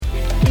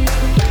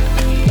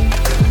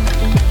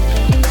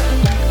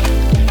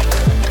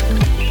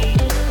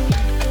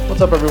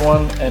What's up,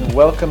 everyone, and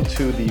welcome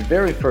to the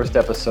very first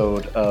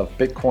episode of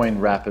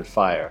Bitcoin Rapid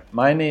Fire.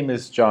 My name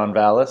is John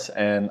Vallis,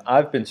 and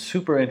I've been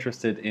super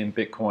interested in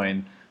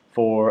Bitcoin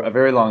for a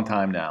very long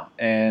time now.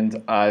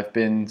 And I've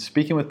been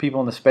speaking with people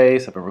in the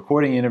space, I've been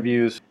recording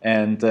interviews,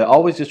 and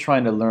always just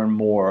trying to learn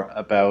more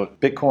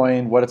about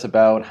Bitcoin, what it's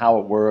about, how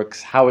it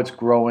works, how it's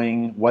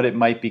growing, what it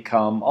might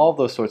become, all of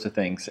those sorts of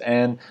things.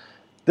 And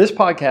this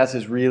podcast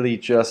is really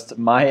just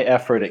my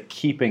effort at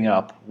keeping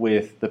up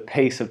with the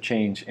pace of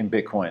change in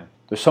Bitcoin.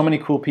 There's so many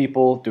cool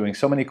people doing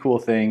so many cool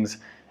things,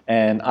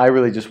 and I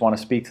really just want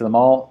to speak to them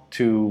all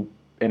to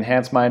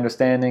enhance my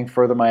understanding,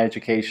 further my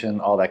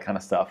education, all that kind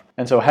of stuff.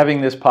 And so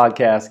having this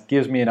podcast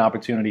gives me an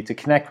opportunity to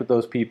connect with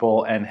those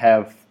people and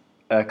have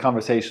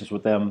conversations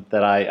with them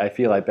that I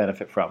feel I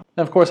benefit from.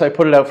 And of course, I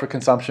put it out for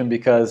consumption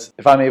because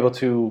if I'm able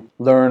to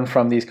learn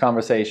from these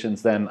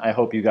conversations, then I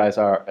hope you guys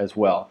are as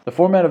well. The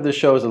format of this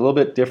show is a little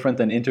bit different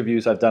than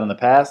interviews I've done in the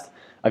past.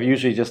 I've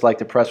usually just like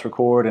to press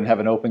record and have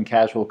an open,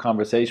 casual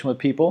conversation with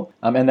people,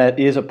 and that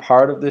is a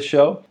part of this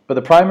show. But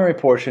the primary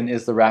portion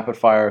is the rapid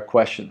fire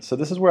questions. So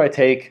this is where I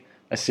take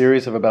a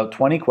series of about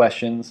 20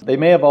 questions. They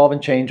may evolve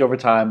and change over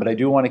time, but I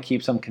do want to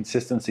keep some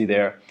consistency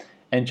there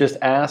and just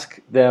ask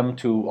them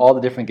to all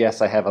the different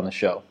guests I have on the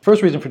show.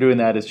 First reason for doing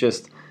that is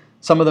just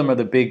some of them are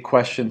the big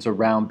questions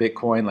around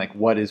Bitcoin, like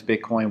what is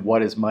Bitcoin,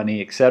 what is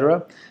money,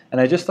 etc.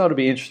 And I just thought it'd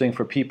be interesting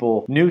for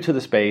people new to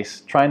the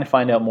space, trying to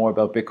find out more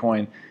about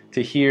Bitcoin,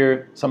 to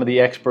hear some of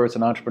the experts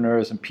and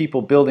entrepreneurs and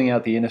people building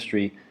out the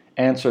industry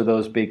answer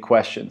those big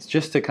questions,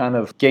 just to kind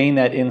of gain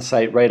that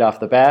insight right off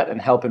the bat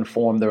and help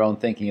inform their own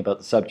thinking about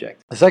the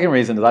subject. The second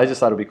reason is I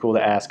just thought it would be cool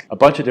to ask a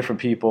bunch of different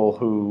people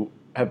who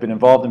have been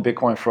involved in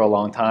Bitcoin for a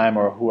long time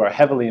or who are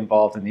heavily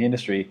involved in the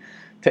industry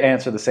to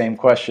answer the same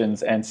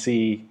questions and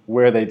see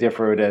where they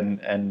differed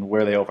and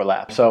where they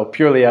overlap. So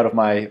purely out of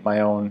my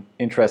own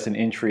interest and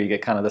intrigue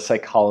at kind of the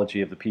psychology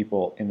of the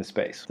people in the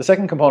space. The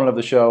second component of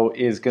the show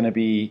is going to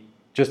be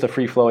just a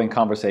free-flowing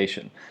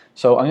conversation.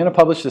 So I'm going to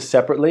publish this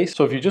separately.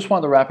 So if you just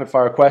want the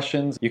rapid-fire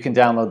questions, you can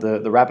download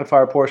the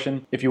rapid-fire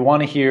portion. If you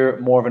want to hear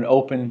more of an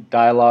open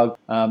dialogue,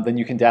 then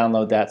you can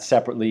download that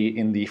separately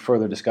in the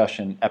further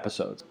discussion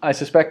episodes. I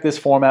suspect this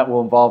format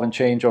will evolve and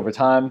change over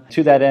time.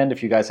 To that end,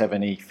 if you guys have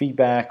any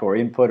feedback or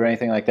input or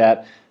anything like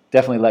that,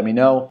 definitely let me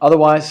know.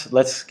 Otherwise,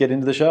 let's get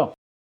into the show.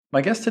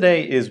 My guest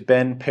today is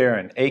Ben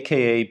Perrin,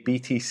 aka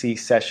BTC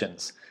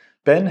Sessions.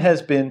 Ben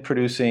has been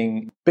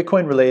producing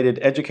Bitcoin-related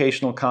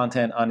educational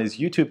content on his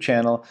YouTube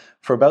channel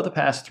for about the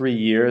past 3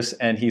 years,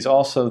 and he's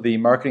also the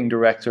marketing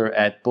director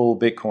at Bull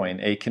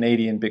Bitcoin, a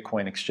Canadian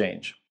Bitcoin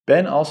exchange.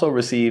 Ben also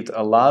received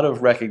a lot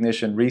of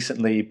recognition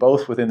recently,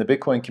 both within the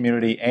Bitcoin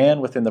community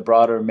and within the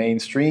broader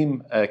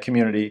mainstream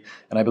community,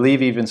 and I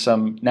believe even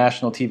some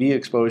national TV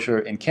exposure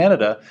in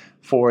Canada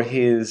for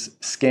his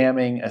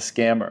Scamming a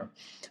Scammer.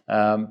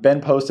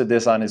 Ben posted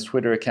this on his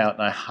Twitter account,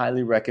 and I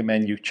highly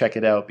recommend you check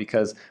it out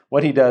because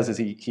what he does is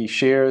he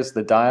shares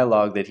the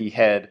dialogue that he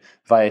had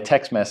via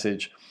text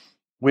message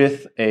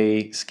with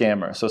a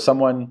scammer. So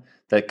someone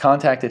that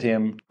contacted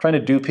him, trying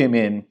to dupe him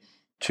in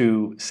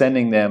to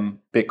sending them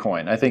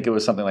Bitcoin. I think it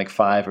was something like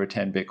 5 or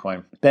 10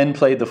 Bitcoin. Ben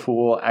played the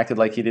fool, acted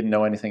like he didn't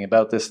know anything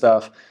about this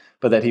stuff,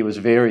 but that he was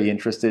very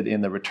interested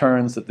in the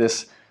returns that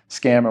this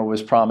scammer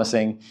was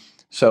promising.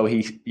 So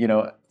he,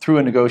 through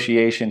a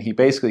negotiation, he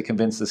basically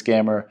convinced the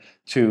scammer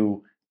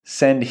to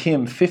send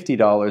him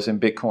 $50 in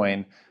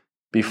Bitcoin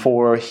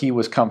before he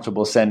was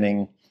comfortable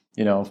sending,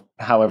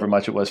 however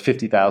much it was,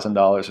 $50,000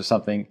 or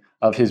something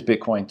of his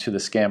Bitcoin to the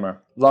scammer.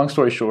 Long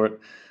story short,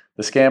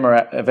 the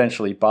scammer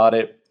eventually bought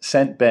it,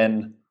 sent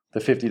Ben the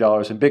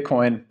 $50 in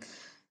Bitcoin,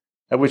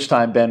 at which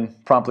time Ben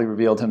promptly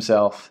revealed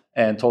himself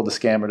and told the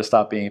scammer to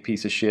stop being a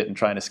piece of shit and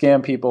trying to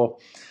scam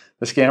people.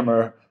 The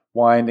scammer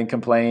whined and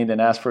complained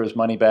and asked for his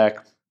money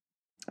back.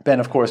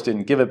 Ben, of course,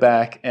 didn't give it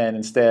back and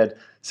instead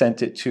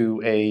sent it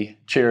to a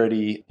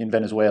charity in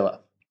Venezuela.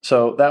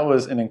 So that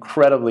was an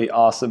incredibly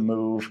awesome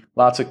move.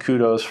 Lots of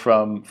kudos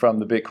from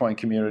the Bitcoin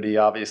community,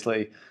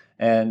 obviously.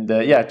 And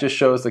it just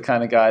shows the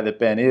kind of guy that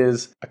Ben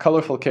is. A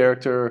colorful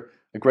character,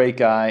 a great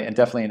guy, and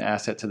definitely an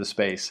asset to the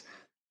space.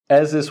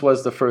 As this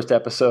was the first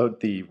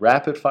episode, the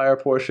rapid fire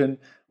portion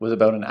was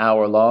about an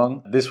hour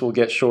long. This will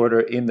get shorter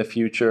in the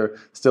future,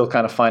 still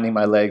kind of finding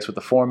my legs with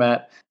the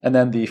format. And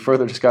then the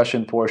further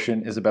discussion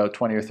portion is about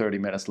 20 or 30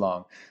 minutes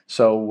long.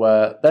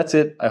 So that's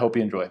it. I hope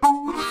you enjoy.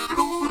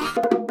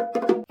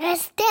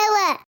 Let's do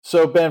it.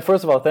 So Ben,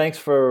 first of all, thanks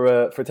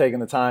for taking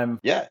the time.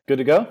 Yeah. Good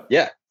to go?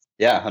 Yeah,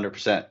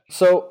 100%.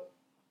 So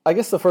I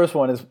guess the first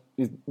one is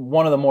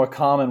one of the more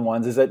common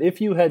ones, is that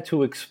if you had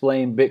to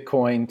explain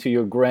Bitcoin to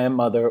your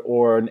grandmother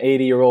or an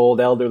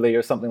 80-year-old elderly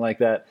or something like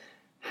that,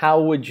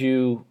 how would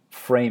you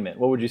frame it?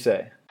 What would you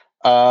say?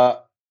 I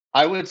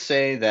would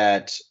say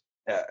that,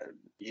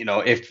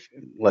 if,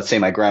 let's say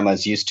my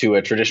grandma's used to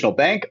a traditional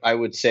bank, I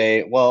would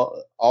say,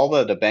 well, all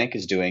that the bank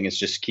is doing is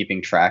just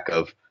keeping track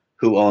of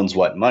who owns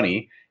what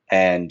money.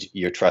 and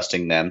you're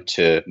trusting them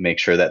to make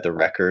sure that the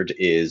record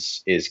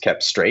is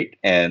kept straight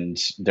and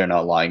they're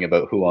not lying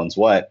about who owns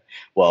what.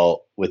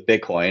 Well, with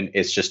Bitcoin,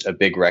 it's just a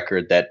big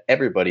record that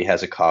everybody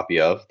has a copy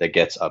of that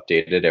gets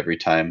updated every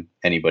time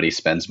anybody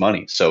spends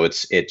money. So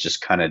it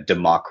just kind of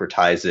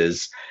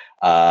democratizes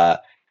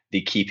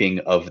the keeping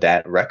of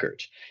that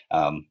record.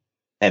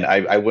 And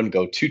I wouldn't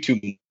go too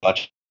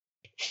much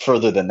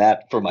further than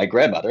that for my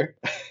grandmother.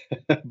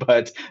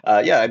 But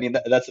yeah, I mean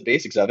that's the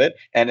basics of it,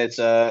 and it's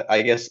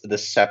I guess the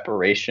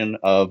separation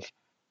of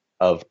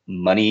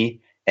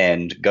money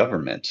and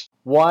government.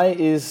 Why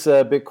is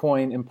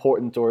Bitcoin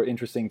important or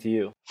interesting to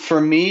you?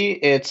 For me,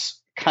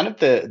 it's kind of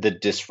the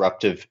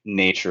disruptive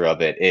nature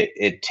of it.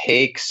 It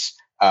takes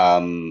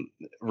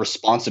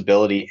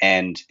responsibility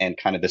and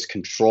kind of this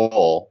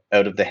control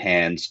out of the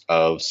hands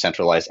of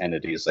centralized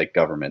entities like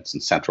governments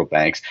and central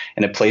banks,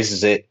 and it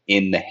places it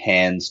in the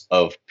hands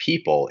of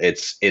people.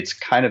 It's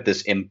kind of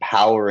this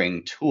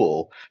empowering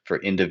tool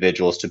for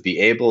individuals to be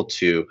able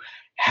to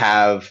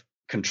have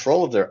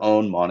control of their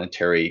own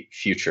monetary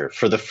future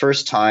for the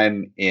first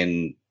time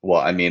in,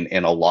 well, I mean,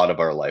 in a lot of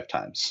our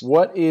lifetimes.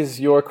 What is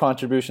your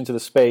contribution to the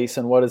space,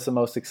 and what is the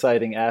most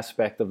exciting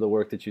aspect of the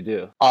work that you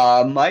do?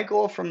 My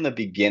goal from the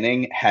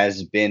beginning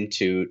has been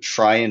to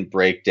try and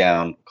break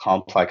down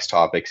complex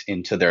topics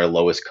into their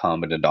lowest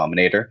common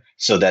denominator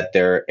so that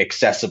they're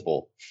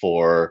accessible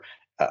for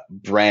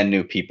brand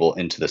new people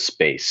into the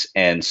space.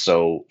 And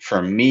so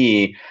for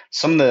me,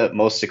 some of the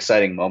most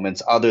exciting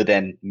moments, other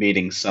than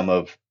meeting some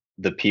of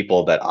the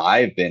people that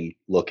I've been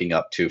looking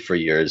up to for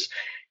years,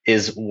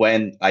 is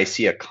when I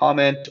see a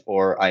comment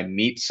or I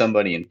meet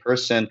somebody in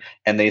person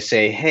and they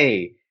say,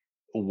 hey,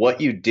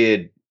 what you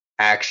did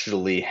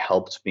actually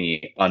helped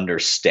me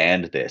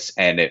understand this.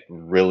 And it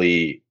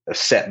really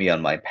set me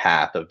on my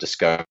path of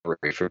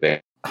discovery for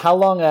Bitcoin. How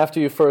long after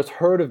you first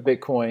heard of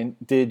Bitcoin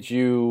did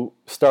you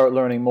start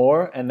learning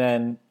more, and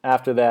then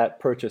after that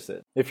purchase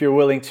it, if you're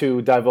willing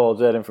to divulge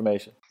that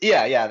information?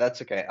 Yeah,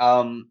 that's okay.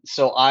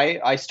 So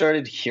I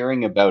started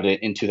hearing about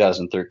it in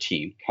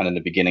 2013, kind of the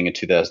beginning of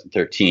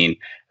 2013,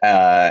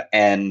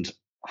 and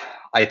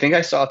I think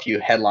I saw a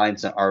few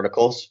headlines and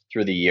articles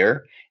through the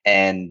year,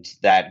 and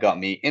that got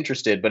me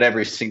interested. But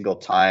every single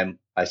time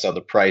I saw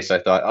the price, I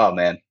thought, oh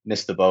man,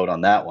 missed the boat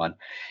on that one.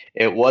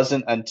 It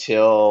wasn't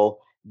until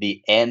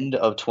the end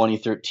of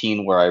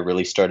 2013 where I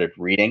really started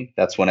reading.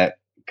 That's when it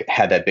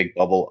had that big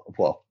bubble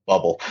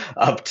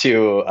up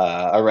to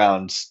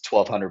around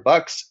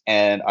 $1,200,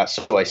 and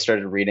so I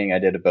started reading. I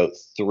did about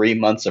 3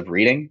 months of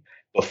reading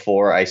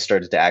before I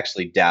started to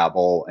actually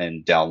dabble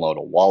and download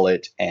a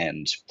wallet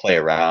and play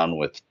around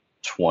with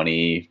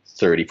 20,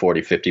 30,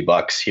 40,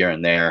 $50 here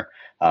and there,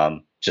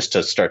 just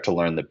to start to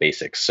learn the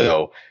basics.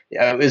 So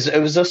yeah,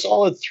 it was a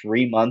solid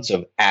 3 months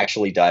of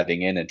actually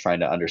diving in and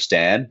trying to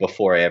understand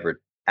before I ever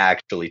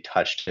actually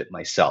touched it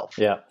myself.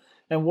 Yeah.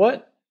 And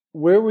where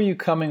were you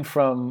coming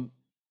from?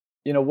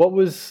 What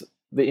was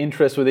the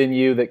interest within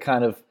you that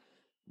kind of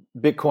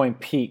Bitcoin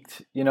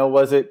peaked?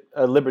 Was it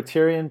a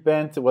libertarian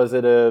bent? Was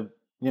it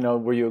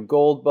were you a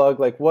gold bug?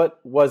 Like, what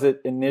was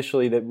it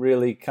initially that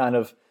really kind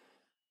of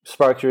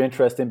sparked your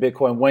interest in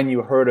Bitcoin when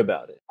you heard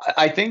about it?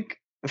 I think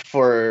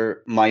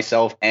for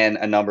myself and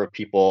a number of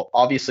people,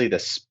 obviously the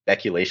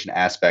speculation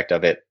aspect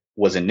of it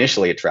was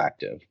initially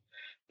attractive,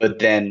 but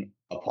then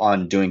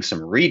upon doing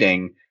some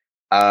reading,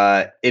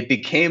 it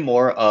became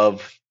more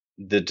of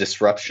the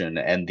disruption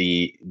and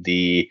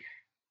the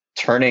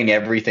turning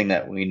everything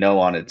that we know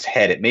on its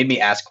head. It made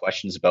me ask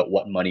questions about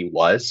what money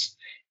was,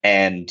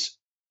 and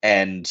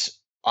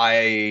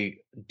I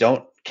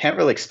can't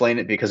really explain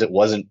it because it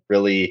wasn't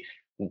really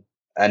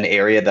an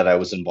area that I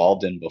was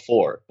involved in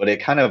before, but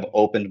it kind of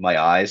opened my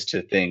eyes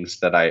to things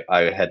that I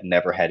had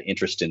never had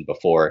interest in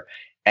before.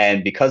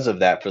 And because of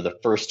that, for the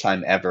first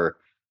time ever,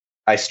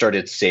 I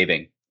started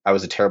saving. I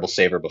was a terrible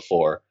saver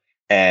before.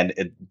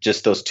 And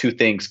just those two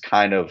things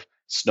kind of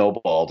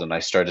snowballed. And I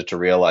started to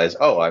realize,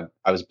 oh,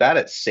 I was bad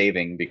at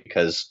saving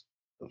because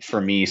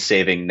for me,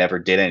 saving never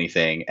did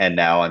anything. And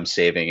now I'm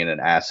saving in an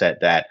asset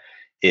that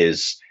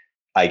is,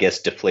 I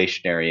guess,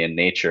 deflationary in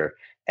nature.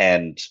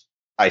 And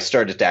I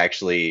started to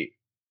actually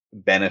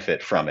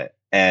benefit from it.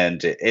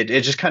 And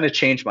it just kind of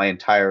changed my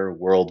entire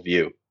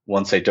worldview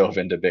once I dove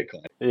into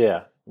Bitcoin.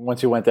 Yeah,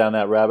 once you went down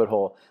that rabbit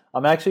hole.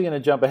 I'm actually going to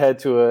jump ahead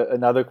to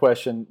another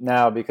question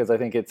now because I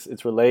think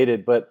it's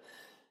related. But,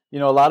 a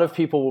lot of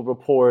people will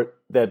report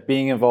that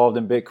being involved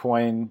in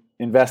Bitcoin,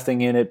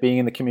 investing in it, being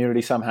in the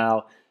community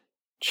somehow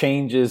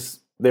changes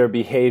their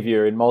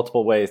behavior in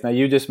multiple ways. Now,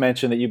 you just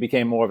mentioned that you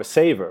became more of a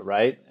saver,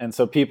 right? And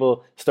so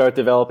people start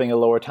developing a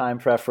lower time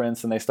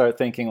preference and they start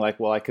thinking like,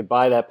 well, I could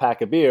buy that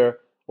pack of beer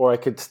or I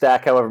could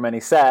stack however many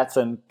sats,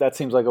 and that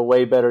seems like a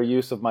way better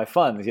use of my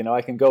funds.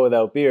 I can go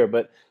without beer,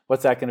 but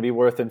what's that going to be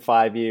worth in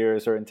 5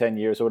 years or in 10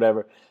 years or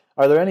whatever?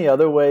 Are there any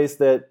other ways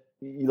that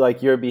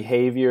like your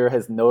behavior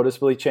has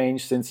noticeably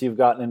changed since you've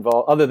gotten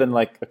involved, other than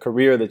like a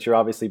career that you're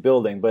obviously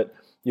building, but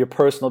your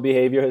personal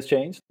behavior has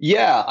changed?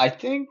 Yeah, I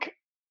think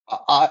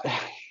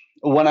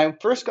when I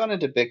first got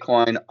into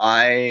Bitcoin,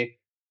 I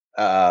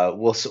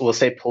we'll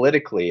say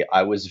politically,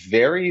 I was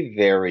very,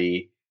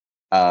 very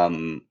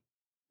um,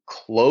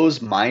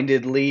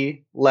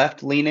 close-mindedly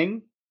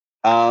left-leaning.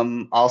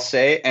 I'll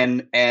say,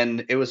 and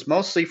it was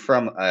mostly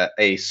from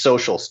a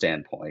social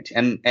standpoint,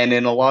 and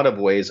in a lot of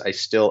ways, I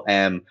still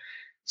am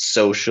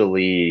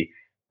socially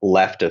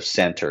left of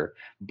center.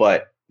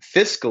 But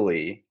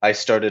fiscally, I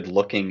started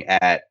looking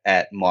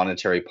at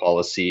monetary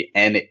policy,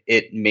 and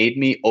it made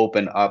me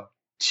open up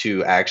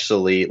to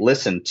actually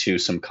listen to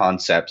some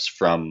concepts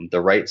from the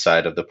right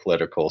side of the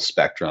political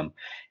spectrum.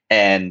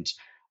 And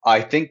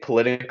I think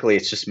politically,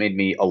 it's just made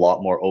me a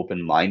lot more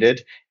open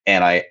minded.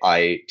 And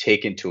I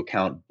take into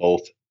account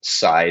both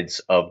sides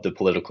of the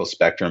political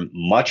spectrum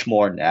much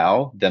more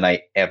now than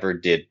I ever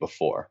did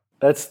before.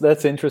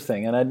 That's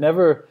interesting, and I'd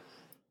never,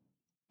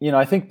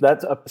 I think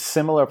that's a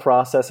similar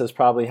process has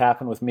probably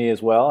happened with me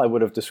as well. I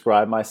would have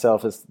described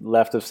myself as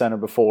left of center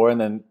before,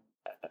 and then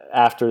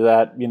after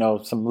that,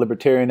 some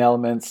libertarian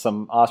elements,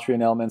 some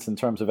Austrian elements in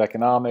terms of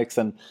economics,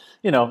 and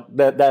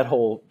that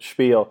whole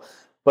spiel.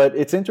 But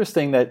it's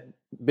interesting that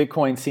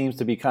Bitcoin seems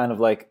to be kind of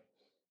like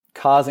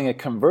causing a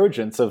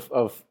convergence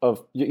of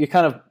you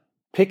kind of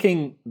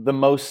picking the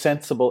most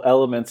sensible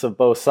elements of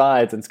both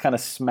sides and kind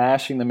of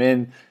smashing them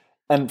in.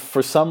 And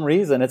for some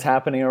reason, it's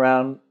happening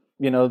around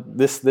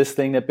this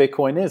thing that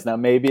Bitcoin is now.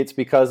 Maybe it's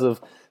because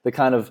of the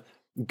kind of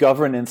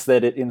governance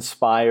that it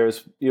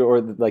inspires,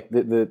 or like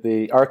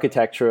the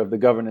architecture of the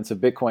governance of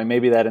Bitcoin.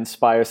 Maybe that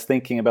inspires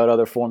thinking about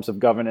other forms of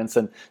governance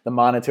and the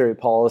monetary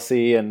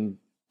policy and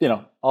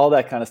all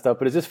that kind of stuff.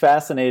 But it's just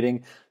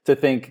fascinating to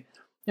think.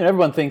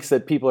 Everyone thinks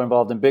that people are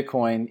involved in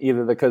Bitcoin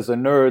either because they're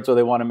nerds or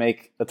they want to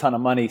make a ton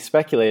of money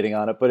speculating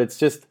on it. But it's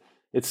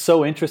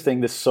so interesting,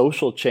 the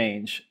social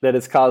change that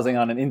it's causing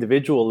on an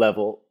individual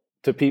level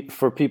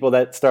for people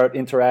that start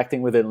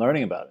interacting with it and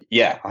learning about it.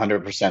 Yeah,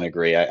 100%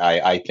 agree.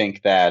 I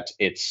think that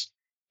it's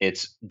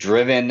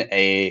driven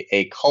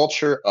a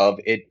culture of,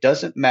 it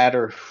doesn't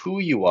matter who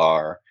you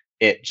are,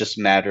 it just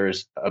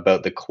matters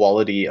about the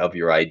quality of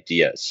your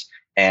ideas.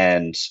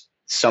 And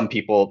some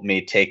people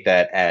may take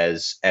that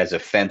as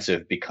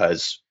offensive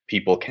because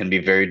people can be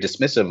very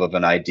dismissive of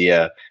an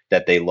idea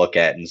that they look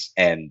at,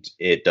 and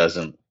it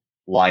doesn't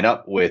line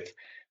up with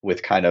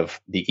kind of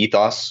the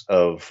ethos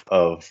of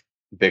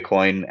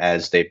Bitcoin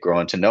as they've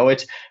grown to know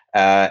it.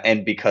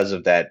 And because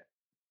of that,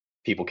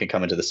 people can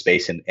come into the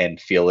space and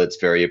feel it's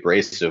very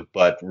abrasive.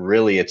 But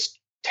really, it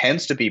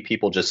tends to be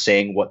people just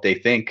saying what they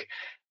think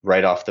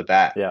right off the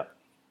bat. Yeah,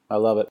 I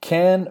love it.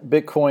 Can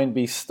Bitcoin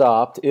be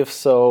stopped? If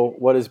so,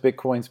 what is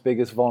Bitcoin's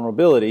biggest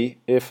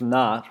vulnerability? If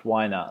not,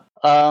 why not?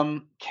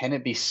 Can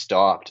it be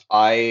stopped?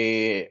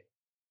 I've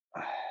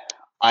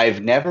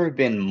never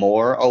been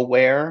more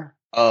aware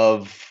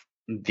of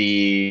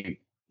the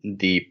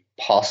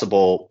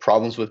possible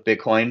problems with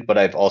Bitcoin, but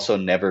I've also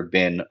never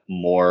been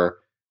more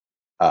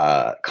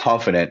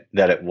confident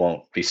that it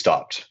won't be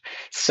stopped.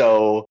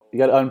 So you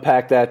got to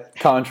unpack that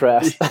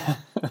contrast.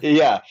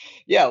 yeah.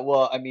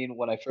 Well, I mean,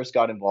 when I first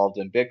got involved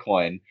in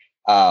Bitcoin,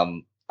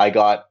 I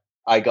got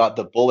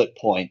the bullet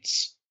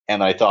points,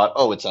 and I thought,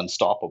 oh, it's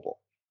unstoppable.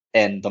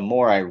 And the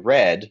more I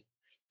read,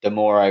 the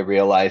more I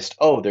realized,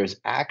 oh, there's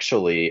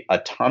actually a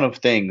ton of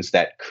things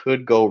that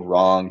could go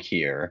wrong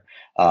here.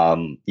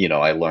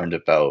 I learned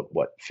about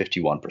what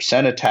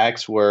 51%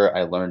 attacks were.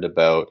 I learned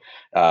about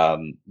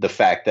the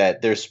fact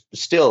that there's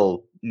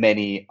still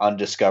many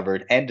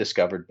undiscovered and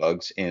discovered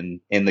bugs in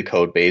the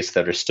code base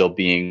that are still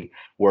being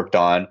worked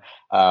on.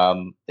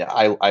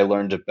 I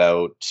learned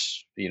about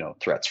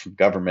threats from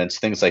governments,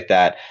 things like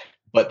that.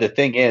 But the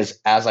thing is,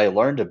 as I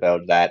learned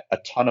about that, a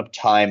ton of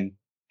time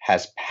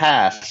has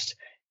passed,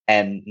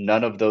 and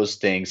none of those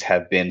things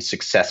have been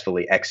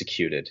successfully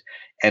executed.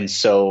 And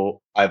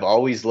so I've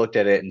always looked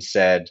at it and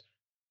said,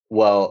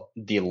 well,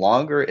 the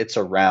longer it's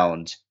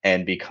around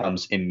and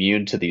becomes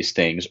immune to these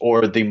things,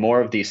 or the more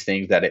of these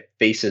things that it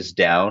faces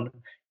down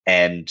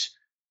and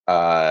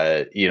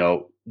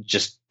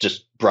just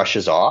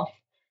brushes off,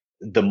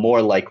 the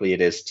more likely it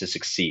is to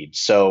succeed.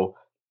 So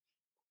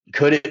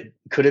could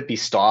it be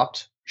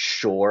stopped?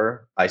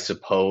 Sure, I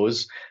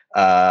suppose.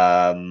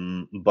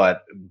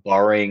 But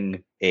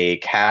barring a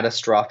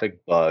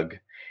catastrophic bug,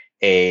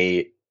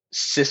 a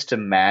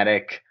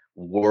systematic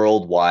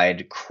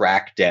worldwide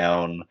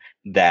crackdown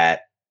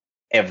that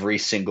every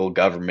single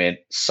government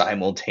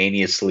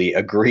simultaneously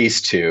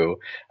agrees to,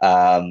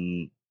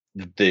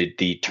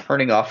 the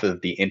turning off of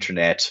the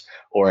internet,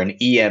 or an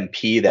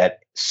EMP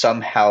that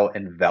somehow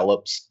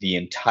envelops the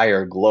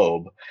entire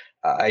globe,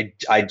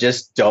 I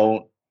just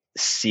don't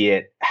see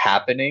it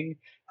happening.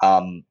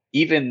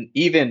 Even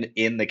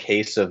in the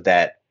case of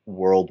that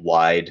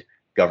worldwide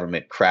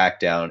government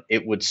crackdown,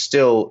 it would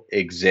still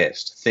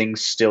exist. Things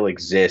still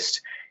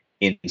exist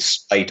in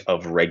spite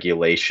of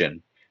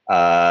regulation.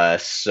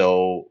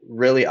 So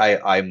really,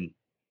 I'm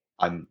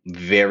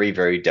very,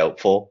 very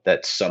doubtful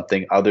that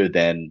something other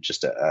than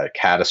just a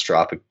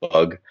catastrophic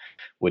bug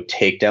would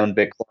take down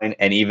Bitcoin.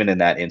 And even in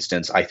that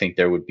instance, I think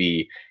there would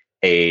be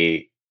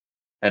an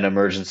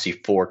emergency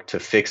fork to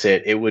fix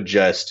it. It would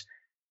just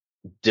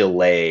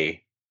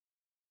delay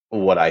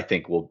what I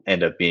think will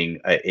end up being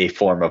a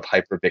form of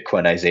hyper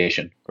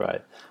Bitcoinization.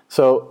 Right.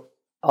 So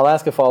I'll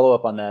ask a follow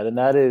up on that, and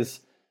that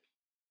is,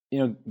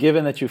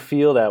 given that you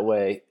feel that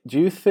way, do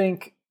you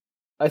think?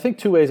 I think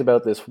two ways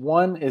about this.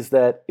 One is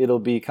that it'll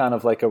be kind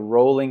of like a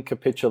rolling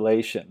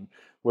capitulation,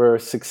 where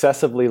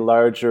successively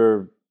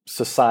larger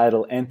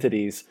societal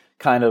entities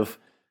kind of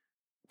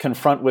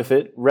confront with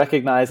it,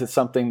 recognize it's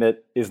something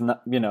that is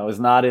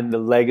not in the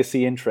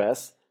legacy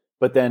interest,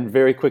 but then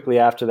very quickly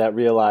after that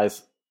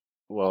realize,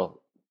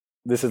 well,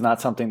 this is not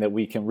something that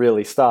we can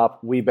really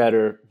stop. We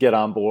better get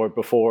on board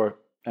before,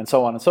 and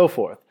so on and so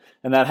forth.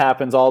 And that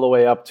happens all the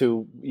way up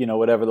to,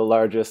 whatever the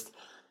largest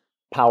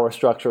power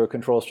structure or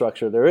control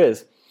structure there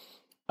is.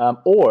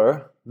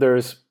 Or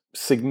there's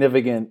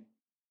significant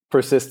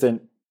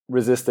persistent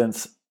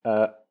resistance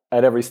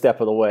at every step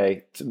of the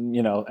way,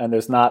 and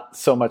there's not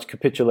so much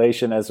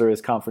capitulation as there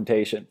is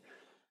confrontation.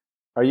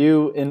 Are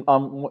you in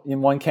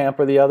one camp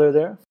or the other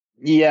there?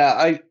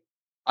 Yeah,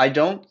 I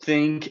don't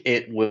think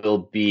it will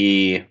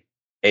be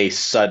a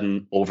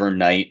sudden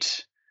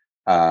overnight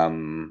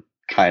kind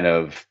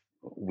of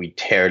we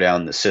tear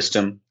down the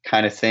system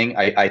kind of thing.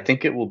 I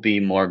think it will be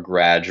more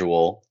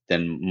gradual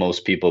than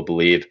most people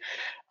believe.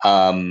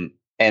 And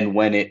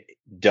when it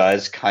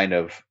does kind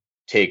of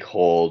take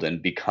hold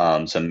and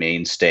becomes a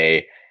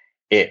mainstay,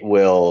 it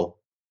will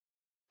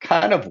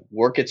kind of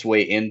work its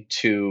way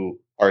into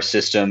our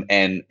system,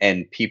 and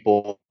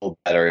people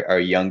that are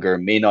younger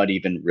may not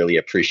even really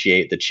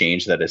appreciate the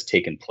change that has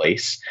taken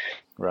place.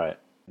 Right.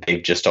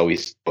 They've just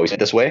always been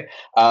this way.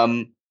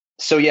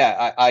 So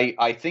yeah,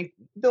 I think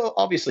there'll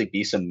obviously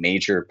be some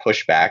major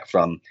pushback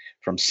from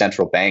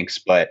central banks,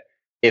 but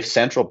if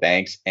central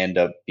banks end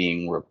up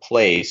being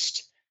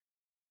replaced,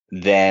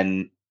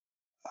 then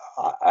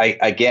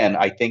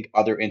I think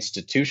other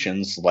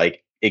institutions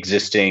like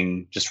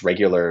existing just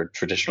regular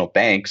traditional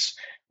banks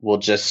will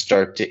just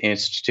start to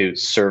institute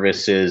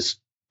services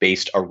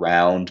based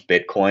around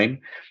Bitcoin,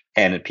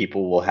 and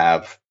people will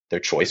have their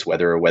choice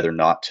whether or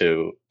not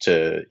to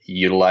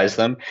utilize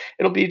them.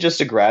 It'll be just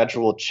a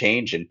gradual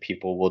change, and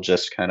people will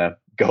just kind of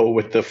go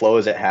with the flow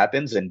as it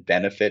happens and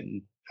benefit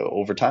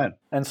over time.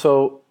 And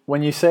so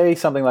when you say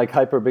something like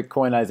hyper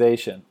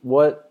Bitcoinization,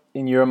 what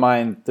in your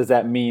mind does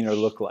that mean or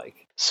look like?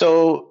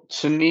 So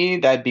to me,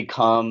 that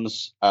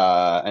becomes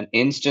an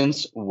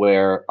instance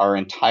where our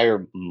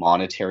entire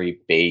monetary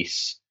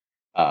base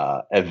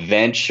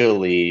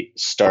eventually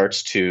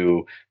starts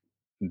to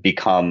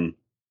become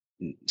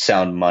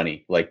sound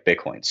money like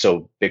Bitcoin.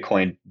 So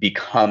Bitcoin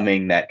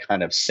becoming that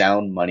kind of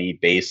sound money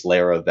base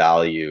layer of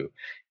value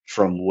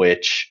from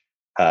which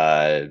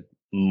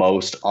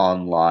most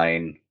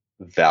online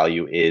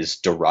value is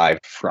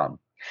derived from.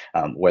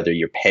 Whether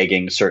you're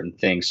pegging certain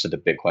things to the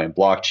Bitcoin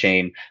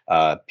blockchain,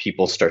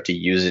 people start to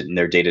use it in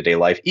their day-to-day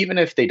life. Even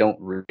if they don't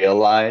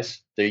realize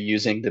they're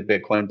using the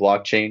Bitcoin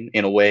blockchain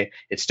in a way,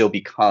 it still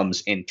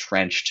becomes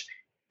entrenched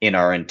in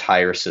our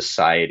entire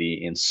society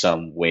in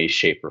some way,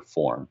 shape, or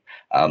form.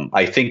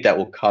 I think that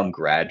will come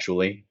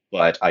gradually,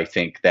 but I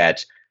think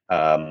that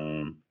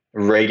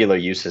regular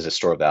use as a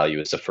store of value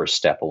is the first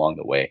step along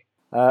the way.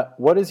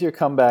 What is your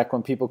comeback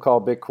when people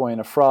call Bitcoin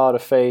a fraud, a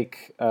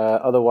fake,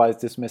 otherwise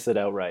dismiss it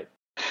outright?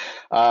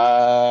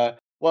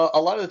 Well,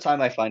 a lot of the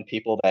time I find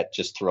people that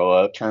just throw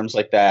out terms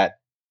like that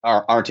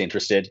aren't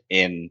interested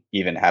in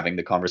even having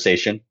the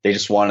conversation. They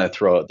just want to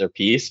throw out their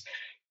piece.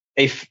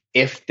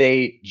 If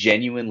they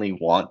genuinely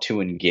want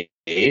to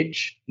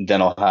engage,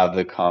 then I'll have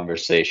the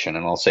conversation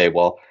and I'll say,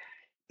 well,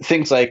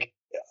 things like,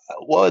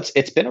 well,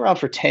 it's been around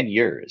for 10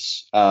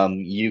 years.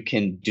 You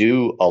can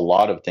do a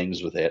lot of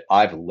things with it.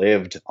 I've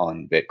lived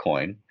on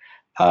Bitcoin.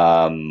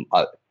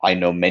 I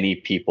know many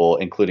people,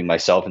 including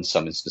myself in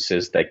some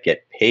instances, that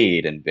get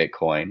paid in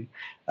Bitcoin.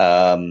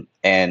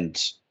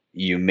 And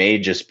you may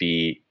just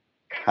be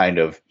kind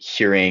of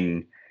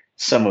hearing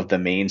some of the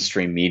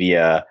mainstream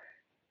media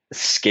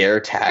scare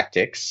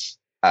tactics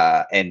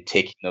and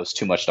taking those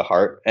too much to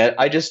heart. And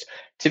I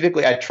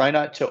try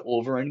not to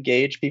over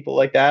engage people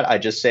like that. I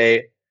just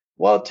say,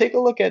 well, take a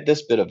look at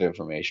this bit of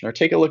information or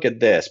take a look at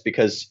this,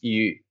 because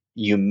you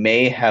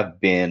may have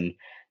been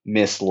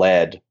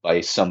misled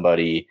by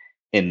somebody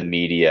in the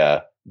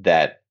media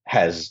that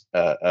has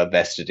a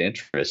vested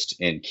interest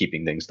in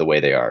keeping things the way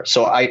they are.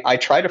 So I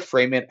try to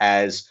frame it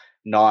as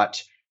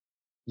not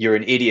you're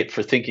an idiot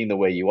for thinking the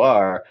way you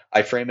are.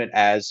 I frame it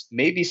as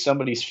maybe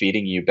somebody's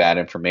feeding you bad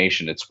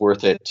information. It's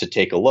worth it to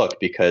take a look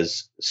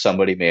because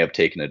somebody may have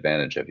taken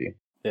advantage of you.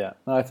 Yeah,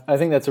 I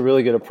think that's a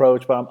really good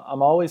approach, but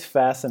I'm always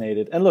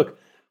fascinated. And look,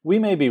 we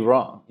may be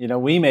wrong.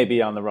 We may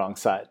be on the wrong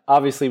side.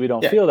 Obviously, we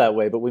don't feel that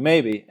way, but we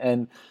may be.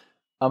 And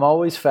I'm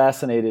always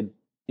fascinated.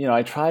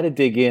 I try to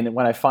dig in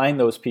when I find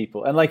those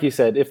people. And like you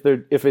said,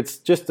 if it's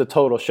just a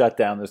total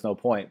shutdown, there's no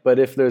point. But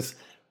if there's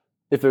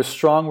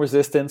strong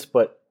resistance,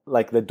 but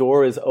like the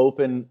door is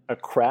open a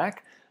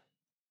crack,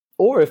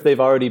 or if they've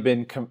already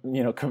been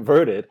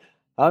converted,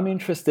 I'm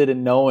interested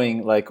in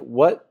knowing like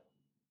what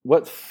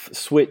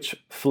switch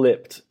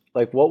flipped.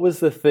 Like what was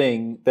the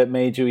thing that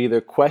made you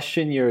either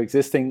question your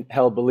existing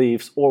held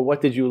beliefs, or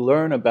what did you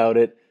learn about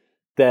it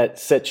that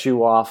sets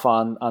you off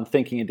on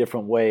thinking a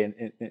different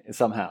way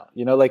somehow,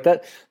 like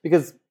that,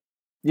 because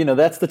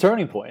that's the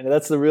turning point.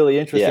 That's the really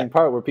interesting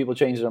part where people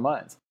change their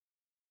minds.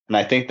 And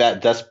I think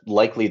that that's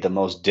likely the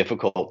most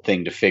difficult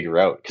thing to figure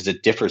out, because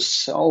it differs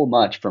so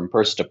much from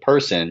person to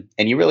person,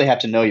 and you really have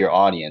to know your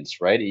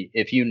audience, right?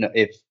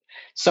 If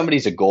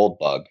somebody's a gold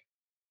bug,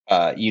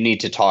 you need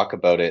to talk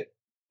about it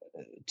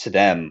to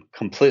them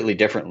completely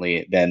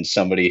differently than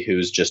somebody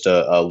who's just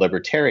a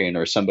libertarian,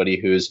 or somebody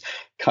who's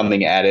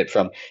coming at it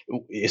from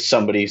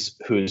somebody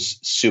who's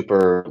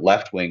super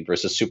left wing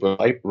versus super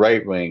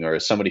right wing, or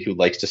somebody who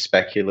likes to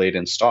speculate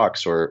in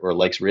stocks or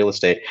likes real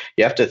estate.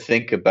 You have to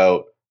think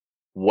about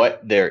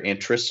what their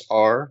interests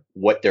are,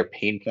 what their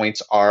pain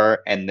points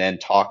are, and then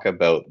talk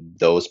about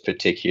those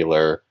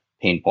particular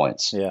pain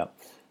points. Yeah.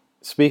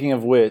 Speaking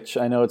of which,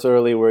 I know it's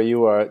early where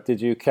you are.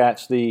 Did you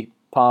catch the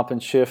Pomp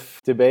and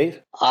Schiff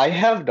debate? I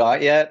have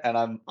not yet,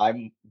 and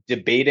I'm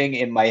debating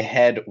in my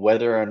head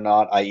whether or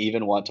not I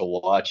even want to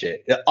watch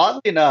it.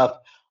 Oddly enough,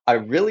 I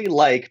really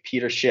like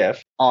Peter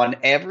Schiff on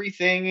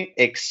everything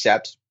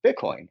except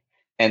Bitcoin.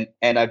 And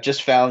I've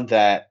just found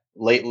that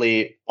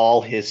lately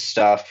all his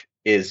stuff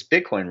is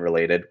Bitcoin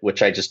related,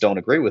 which I just don't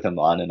agree with him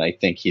on. And I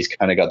think he's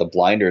kind of got the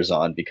blinders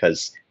on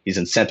because he's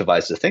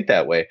incentivized to think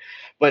that way.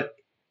 But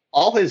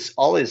all his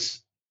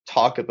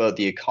talk about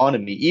the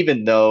economy,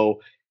 even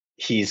though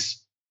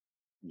he's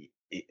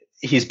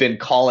been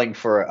calling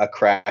for a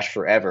crash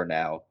forever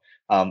now,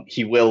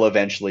 he will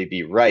eventually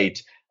be right.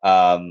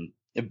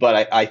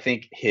 But I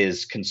think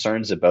his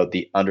concerns about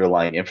the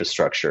underlying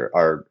infrastructure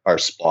are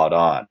spot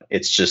on.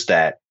 It's just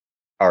that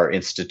our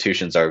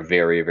institutions are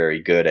very, very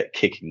good at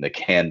kicking the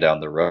can down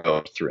the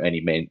road through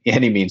any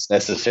means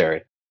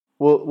necessary.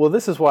 Well,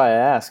 this is why I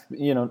ask,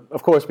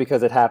 of course,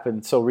 because it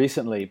happened so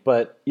recently,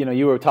 but,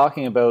 you were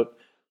talking about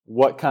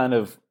what kind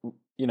of,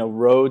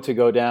 road to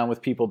go down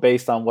with people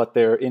based on what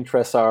their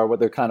interests are, what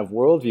their kind of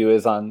worldview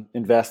is on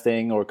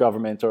investing or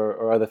government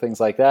or other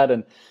things like that.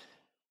 And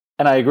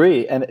I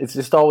agree. And it's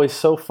just always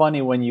so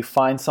funny when you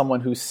find someone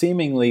who's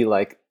seemingly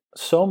like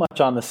so much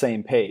on the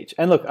same page.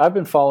 And look, I've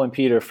been following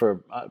Peter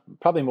for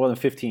probably more than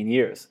 15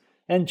 years.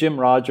 And Jim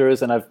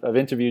Rogers, and I've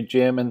interviewed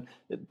Jim, and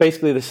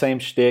basically the same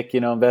shtick,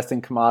 invest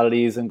in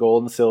commodities and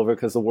gold and silver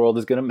because the world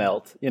is going to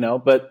melt,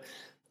 But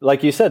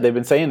like you said, they've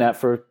been saying that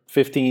for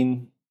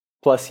 15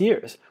 plus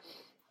years.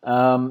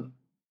 And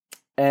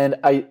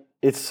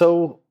it's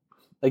so,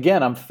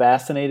 again, I'm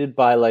fascinated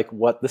by like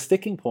what the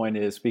sticking point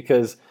is,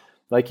 because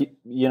like,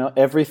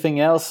 everything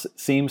else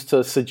seems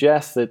to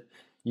suggest that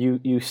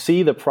you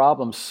see the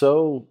problem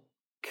so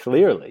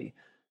clearly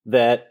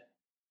that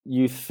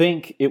you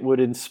think it would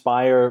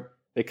inspire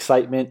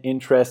excitement,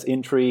 interest,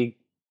 intrigue,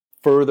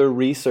 further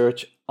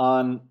research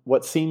on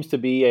what seems to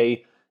be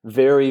a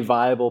very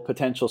viable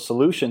potential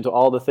solution to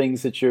all the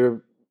things that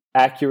you're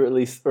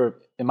accurately, or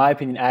in my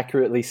opinion,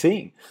 accurately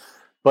seeing.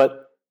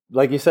 But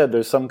like you said,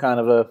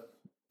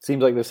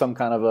 seems like there's some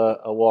kind of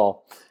a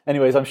wall.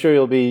 Anyways, I'm sure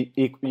you'll be,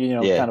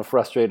 kind of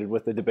frustrated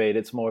with the debate.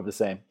 It's more of the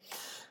same.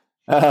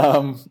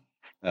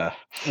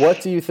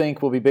 What do you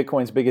think will be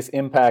Bitcoin's biggest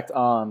impact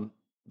on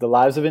the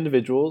lives of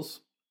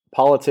individuals,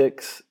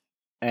 politics,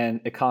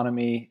 and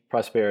economy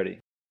prosperity?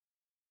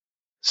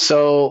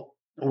 So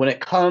when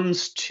it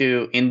comes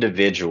to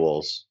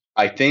individuals,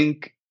 I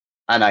think,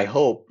 and I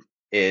hope,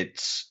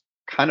 it's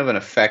kind of an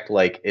effect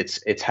like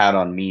it's had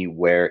on me,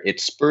 where it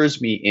spurs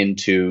me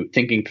into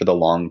thinking for the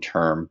long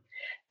term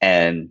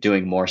and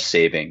doing more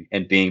saving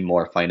and being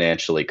more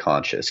financially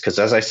conscious. Because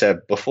as I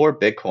said before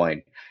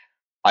Bitcoin,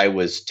 I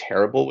was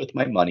terrible with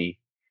my money.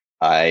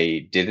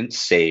 I didn't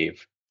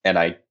save, and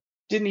I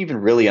didn't even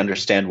really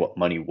understand what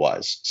money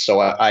was. So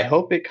I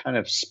hope it kind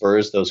of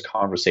spurs those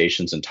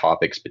conversations and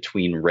topics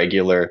between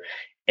regular,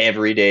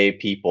 everyday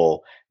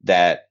people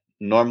that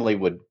normally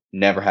would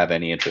never have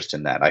any interest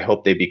in that. I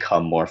hope they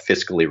become more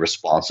fiscally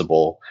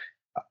responsible,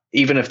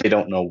 even if they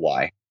don't know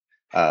why.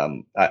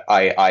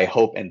 I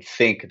hope and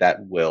think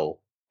that will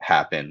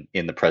happen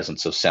in the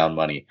presence of sound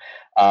money.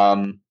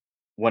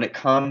 When it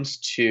comes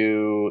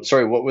to,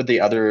 sorry, what were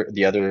the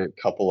other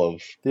couple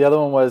of? The other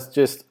one was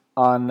just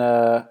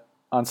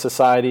on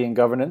society and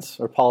governance,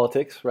 or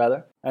politics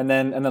rather, and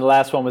then the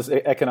last one was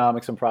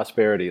economics and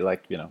prosperity,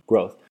 like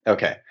growth.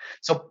 Okay,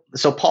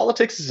 so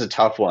politics is a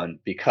tough one,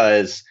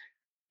 because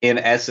in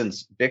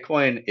essence,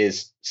 Bitcoin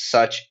is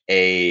such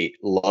a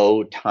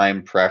low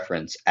time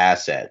preference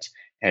asset,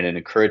 and it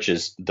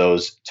encourages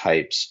those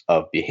types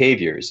of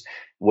behaviors.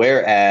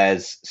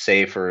 Whereas,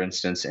 say, for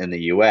instance, in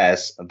the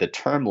US, the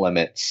term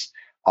limits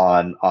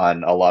on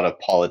a lot of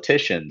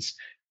politicians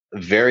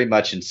very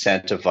much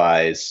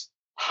incentivize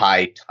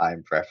high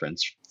time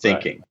preference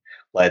thinking.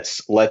 Right.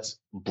 Let's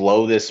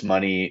blow this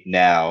money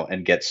now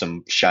and get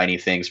some shiny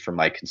things for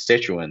my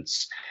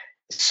constituents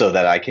so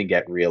that I can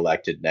get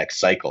reelected next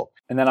cycle.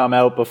 And then I'm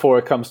out before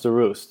it comes to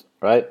roost,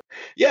 right?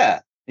 Yeah.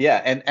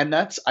 And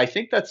I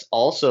think that's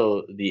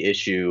also the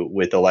issue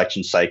with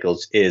election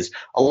cycles, is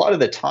a lot of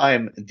the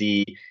time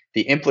the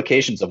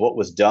implications of what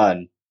was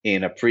done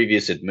in a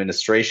previous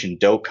administration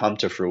don't come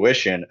to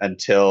fruition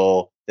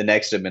until the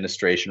next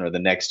administration or the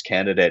next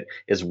candidate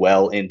is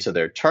well into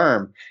their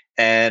term.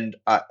 And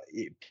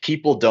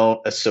people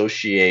don't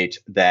associate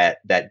that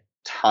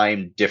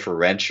time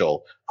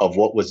differential of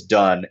what was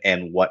done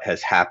and what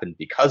has happened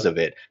because of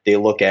it. They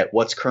look at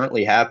what's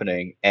currently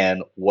happening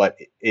and what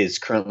is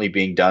currently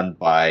being done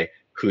by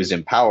who's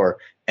in power,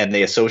 and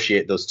they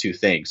associate those two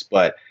things.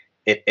 But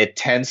it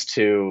tends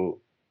to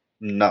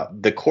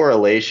not, the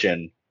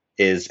correlation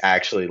is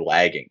actually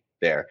lagging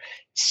there.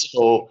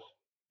 So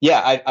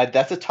yeah,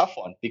 that's a tough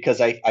one because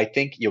I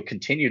think you'll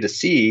continue to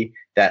see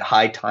that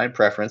high time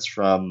preference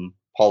from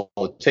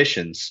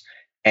politicians,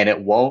 and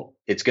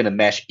it's going to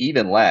mesh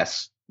even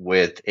less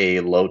with a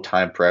low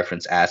time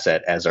preference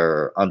asset as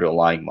our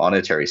underlying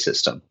monetary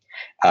system.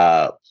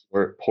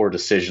 Where poor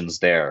decisions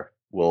there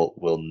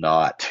will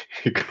not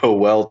go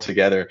well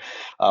together.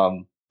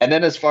 And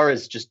then as far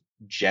as just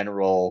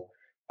general,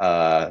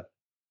 I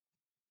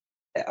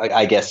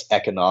guess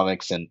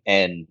economics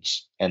and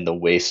the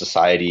way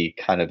society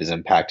kind of is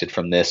impacted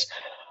from this,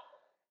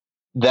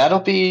 that'll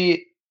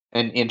be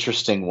an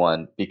interesting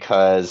one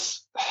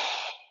because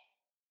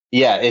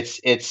yeah,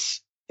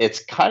 it's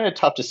kind of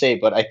tough to say,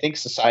 but I think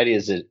society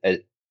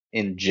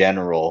in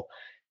general,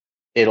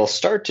 it'll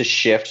start to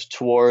shift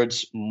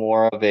towards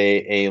more of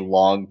a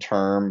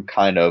long-term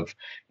kind of,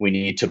 we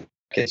need to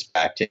get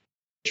back to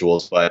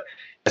individuals. But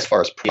as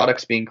far as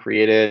products being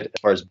created,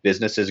 as far as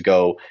businesses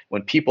go,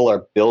 when people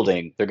are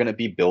building, they're going to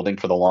be building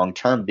for the long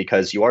term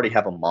because you already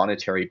have a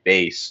monetary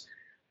base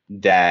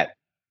that,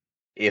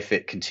 if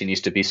it continues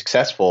to be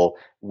successful,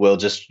 will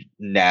just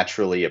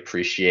naturally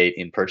appreciate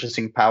in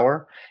purchasing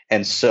power.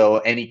 And so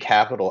any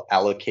capital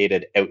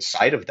allocated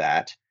outside of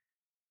that,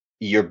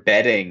 you're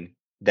betting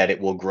that it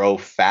will grow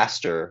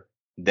faster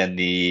than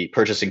the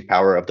purchasing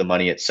power of the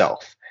money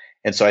itself.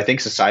 And so I think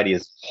society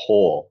as a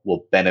whole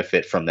will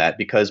benefit from that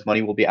because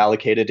money will be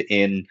allocated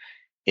in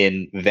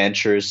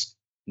ventures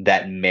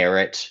that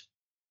merit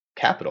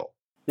capital.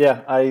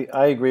 Yeah,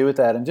 I agree with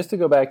that. And just to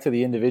go back to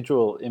the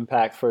individual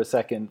impact for a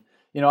second,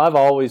 I've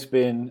always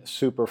been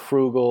super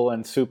frugal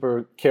and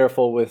super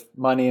careful with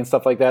money and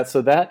stuff like that.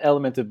 So that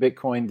element of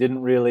Bitcoin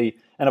didn't really,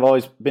 and I've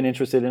always been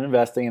interested in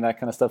investing and that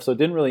kind of stuff. So it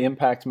didn't really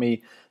impact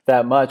me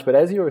that much. But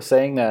as you were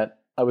saying that,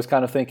 I was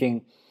kind of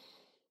thinking,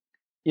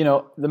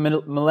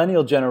 the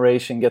millennial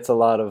generation gets a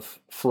lot of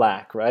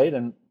flack, right?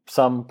 And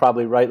some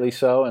probably rightly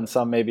so, and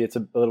some maybe it's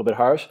a little bit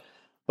harsh.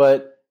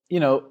 But,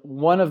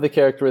 one of the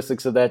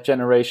characteristics of that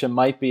generation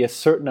might be a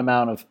certain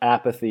amount of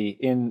apathy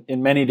in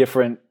many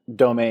different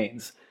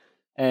domains.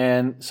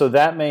 And so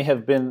that may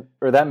have been,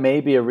 or that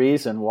may be a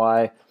reason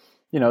why,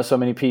 so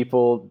many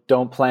people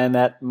don't plan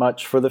that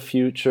much for the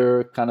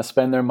future, kind of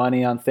spend their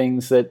money on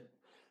things that,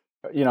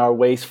 are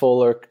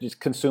wasteful or just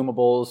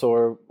consumables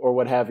or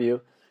what have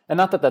you. And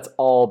not that that's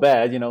all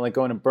bad, like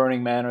going to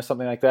Burning Man or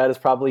something like that is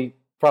probably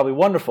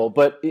wonderful,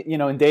 but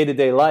in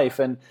day-to-day life,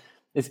 and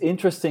it's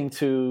interesting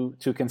to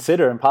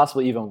consider and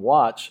possibly even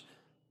watch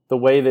the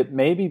way that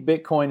maybe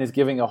Bitcoin is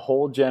giving a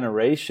whole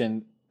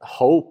generation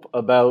hope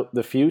about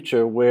the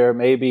future where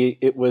maybe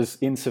it was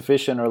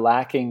insufficient or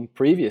lacking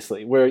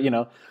previously, where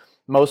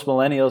most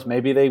millennials,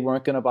 maybe they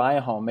weren't going to buy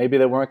a home, maybe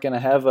they weren't going to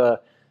have a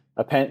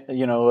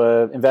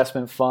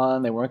investment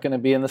fund, they weren't going to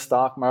be in the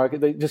stock market,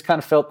 they just kind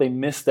of felt they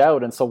missed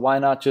out, and so why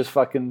not just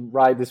fucking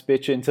ride this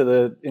bitch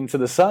into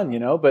the sun,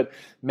 But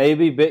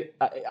maybe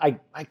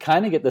I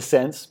kind of get the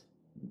sense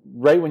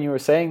right when you were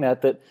saying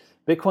that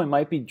Bitcoin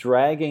might be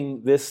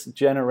dragging this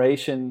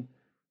generation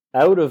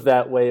out of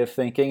that way of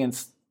thinking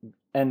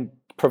and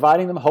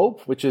providing them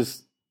hope, which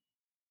is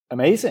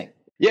amazing.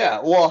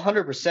 Yeah, well,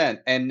 100%.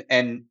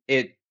 And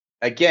it,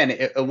 again,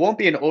 it won't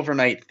be an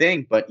overnight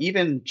thing, but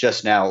even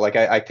just now, like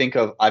I think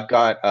of, I've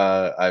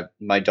got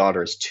my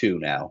daughter is 2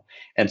 now,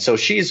 and so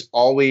she's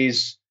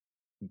always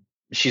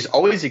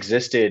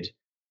existed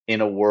in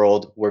a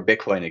world where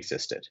Bitcoin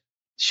existed.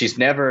 She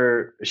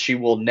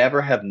will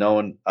never have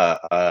known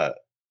a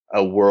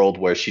world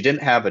where she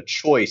didn't have a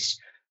choice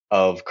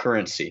of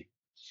currency,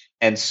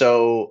 and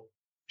so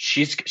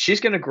she's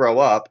going to grow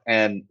up,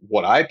 and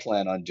what I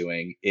plan on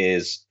doing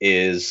is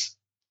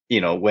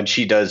when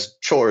she does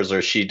chores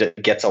or she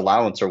gets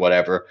allowance or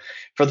whatever,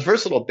 for the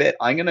first little bit,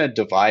 I'm going to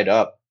divide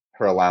up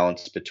her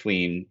allowance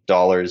between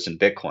dollars and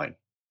Bitcoin.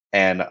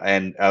 And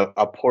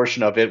a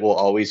portion of it will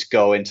always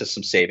go into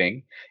some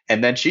saving.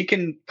 And then she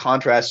can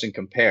contrast and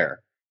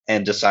compare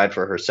and decide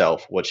for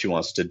herself what she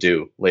wants to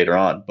do later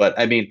on. But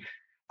I mean,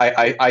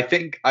 I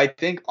think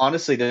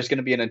honestly, there's going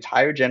to be an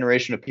entire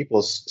generation of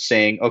people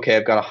saying, okay,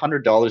 I've got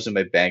 $100 in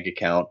my bank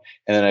account,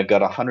 and then I've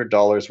got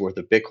 $100 worth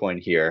of Bitcoin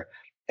here,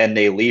 and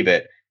they leave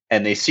it.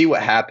 And they see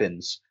what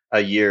happens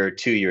a year,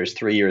 2 years,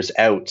 3 years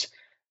out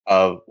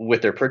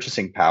with their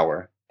purchasing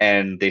power,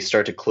 and they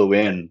start to clue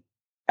in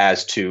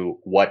as to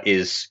what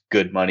is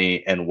good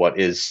money and what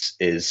is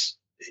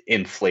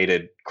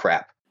inflated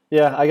crap.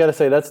 Yeah, I got to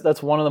say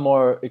that's one of the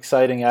more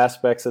exciting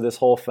aspects of this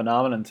whole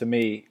phenomenon to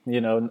me.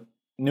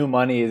 New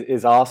money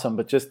is awesome,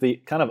 but just the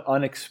kind of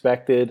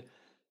unexpected.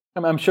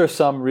 I'm sure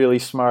some really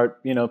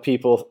smart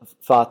people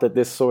thought that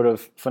this sort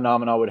of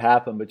phenomenon would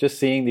happen, but just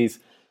seeing these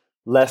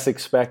less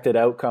expected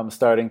outcomes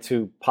starting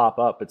to pop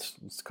up.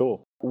 It's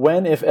cool.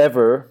 When, if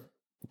ever,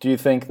 do you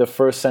think the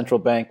first central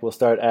bank will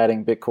start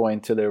adding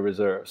Bitcoin to their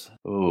reserves?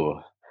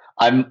 Ooh,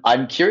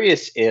 I'm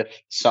curious if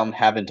some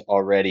haven't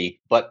already,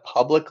 but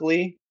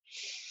publicly,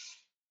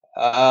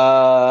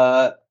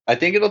 I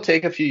think it'll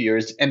take a few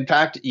years. In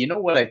fact, you know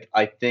what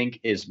I think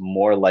is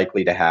more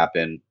likely to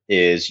happen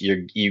is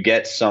you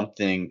get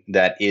something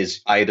that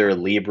is either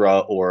Libra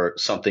or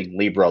something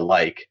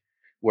Libra-like,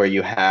 where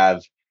you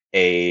have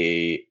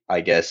I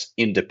guess,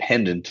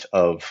 independent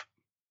of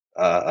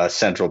a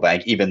central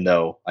bank, even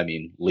though I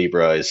mean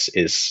Libra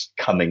is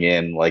coming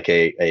in like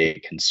a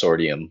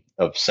consortium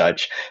of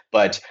such.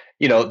 But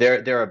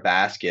they're a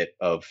basket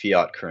of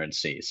fiat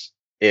currencies.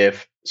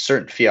 If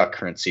certain fiat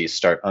currencies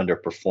start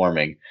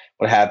underperforming,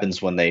 what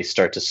happens when they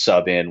start to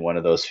sub in one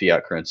of those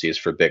fiat currencies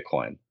for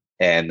Bitcoin?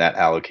 And that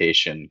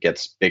allocation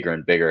gets bigger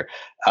and bigger.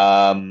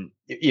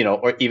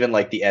 Or even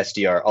like the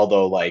SDR,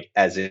 although like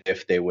as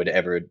if the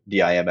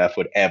IMF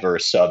would ever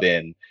sub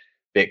in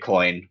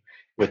Bitcoin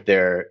with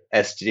their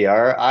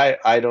SDR.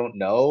 I don't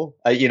know.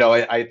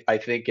 I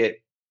think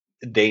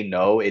they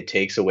know it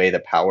takes away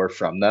the power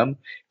from them,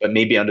 but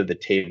maybe under the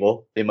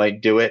table they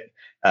might do it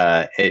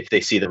if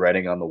they see the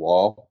writing on the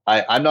wall.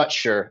 I'm not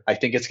sure. I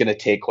think it's going to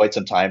take quite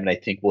some time, and I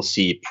think we'll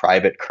see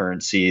private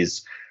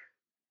currencies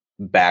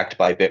backed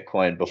by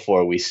Bitcoin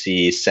before we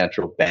see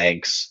central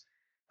banks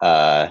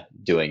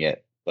doing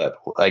it. But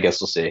I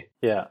guess we'll see.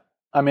 Yeah.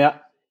 I mean,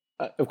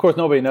 of course,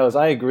 nobody knows.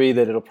 I agree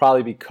that it'll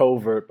probably be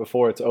covert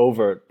before it's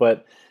overt.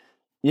 But,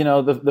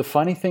 the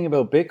funny thing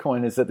about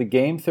Bitcoin is that the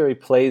game theory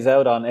plays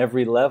out on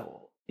every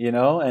level,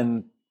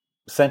 and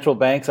central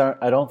banks aren't,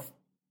 I don't,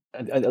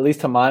 at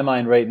least to my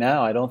mind right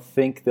now, I don't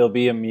think they'll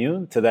be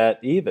immune to that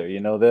either.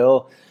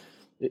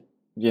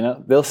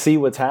 They'll see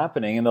what's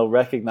happening and they'll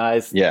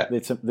recognize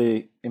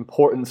the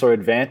importance or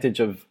advantage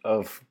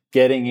of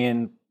getting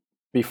in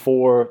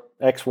before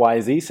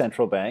XYZ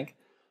central bank.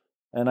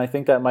 And I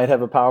think that might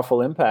have a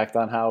powerful impact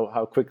on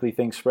how quickly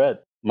things spread.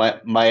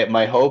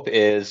 My hope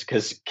is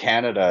because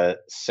Canada,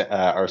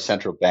 our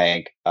central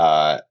bank,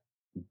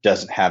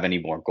 doesn't have any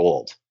more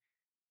gold.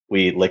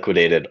 We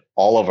liquidated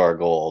all of our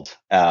gold,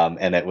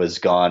 and it was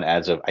gone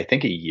as of I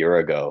think a year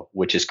ago,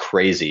 which is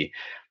crazy.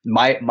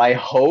 My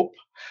hope,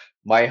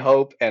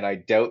 and I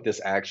doubt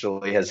this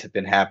actually has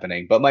been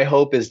happening, but my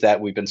hope is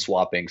that we've been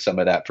swapping some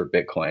of that for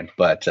Bitcoin,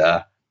 but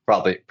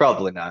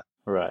probably not.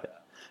 Right.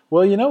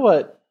 Well, you know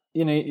what?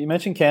 You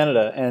mentioned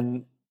Canada,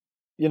 and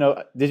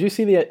did you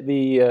see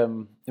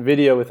the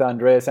video with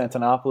Andreas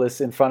Antonopoulos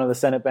in front of the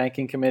Senate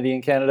Banking Committee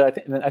in Canada?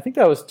 I think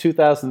that was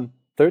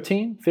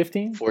 2013,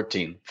 15?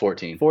 14.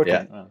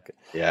 Yeah. Oh, okay.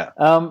 Yeah.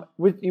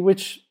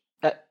 Which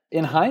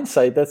in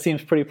hindsight, that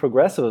seems pretty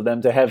progressive of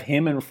them to have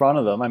him in front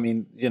of them. I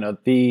mean,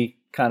 the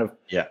kind of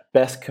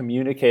best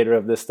communicator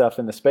of this stuff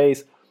in the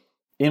space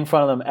in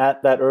front of them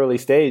at that early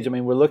stage. I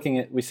mean,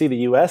 we see the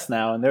US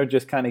now, and they're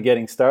just kind of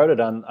getting started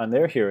on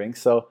their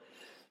hearings. So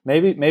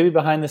maybe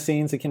behind the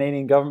scenes, the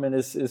Canadian government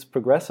is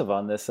progressive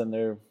on this,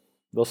 and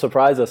they'll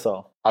surprise us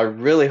all. I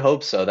really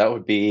hope so. That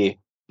would be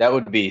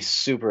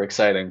super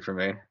exciting for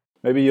me.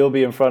 Maybe you'll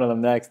be in front of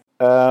them next.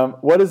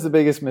 What is the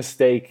biggest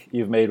mistake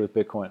you've made with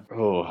Bitcoin?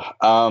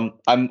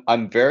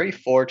 I'm very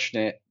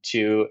fortunate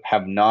to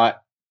have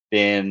not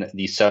been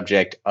the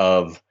subject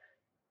of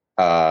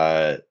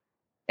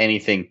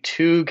anything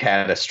too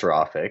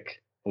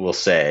catastrophic, we'll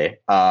say.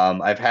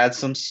 I've had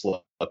some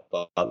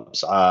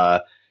slip-ups,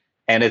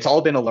 and it's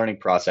all been a learning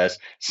process.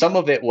 Some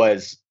of it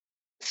was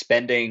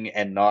spending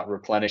and not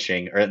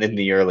replenishing in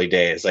the early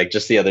days. Like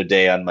just the other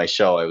day on my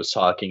show, I was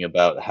talking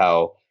about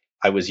how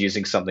I was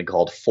using something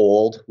called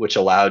Fold, which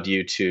allowed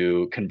you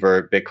to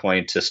convert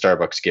Bitcoin to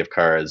Starbucks gift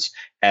cards.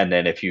 And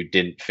then if you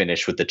didn't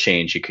finish with the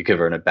change, you could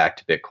convert it back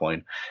to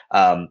Bitcoin.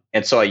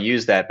 And so I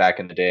used that back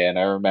in the day. And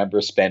I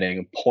remember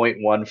spending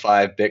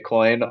 0.15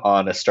 Bitcoin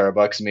on a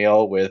Starbucks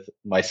meal with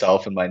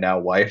myself and my now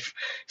wife.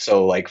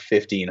 So like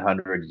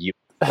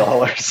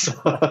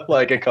 $1,500,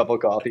 like a couple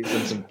coffees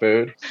and some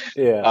food.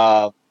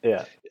 Yeah.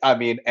 I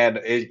mean, and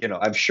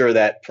I'm sure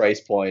that price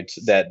point,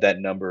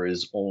 that number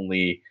is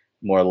only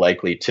more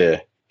likely to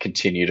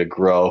continue to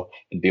grow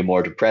and be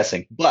more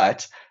depressing.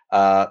 But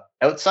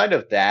outside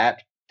of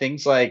that,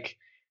 things like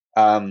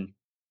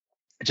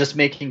just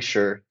making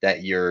sure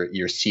that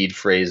your seed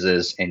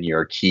phrases and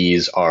your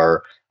keys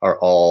are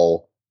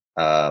all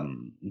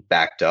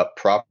backed up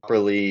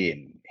properly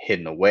and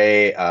hidden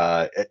away.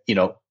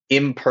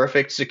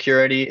 Imperfect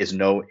security is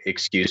no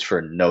excuse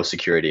for no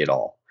security at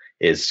all,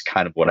 is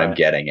kind of what I'm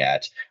getting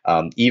at.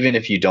 Even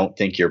if you don't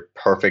think you're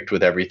perfect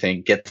with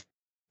everything,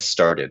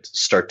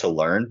 start to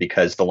learn,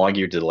 because the longer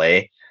you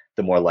delay,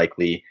 the more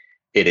likely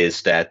it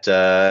is that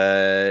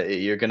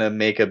you're going to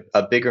make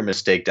a bigger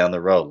mistake down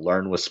the road.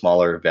 Learn with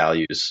smaller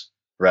values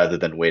rather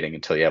than waiting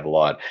until you have a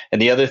lot. And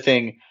the other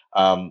thing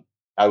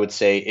I would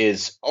say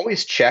is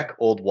always check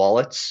old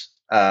wallets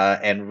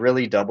and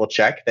really double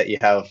check that you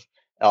have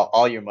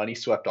all your money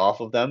swept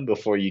off of them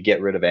before you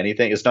get rid of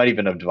anything. It's not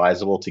even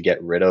advisable to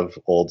get rid of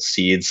old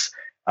seeds,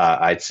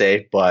 I'd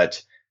say.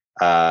 But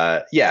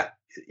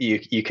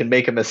you can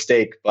make a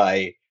mistake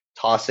by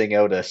tossing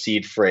out a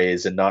seed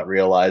phrase and not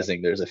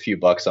realizing there's a few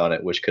bucks on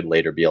it, which could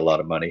later be a lot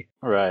of money.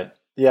 Right.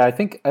 Yeah, I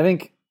think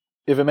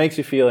if it makes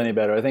you feel any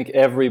better, I think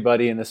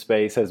everybody in the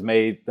space has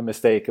made the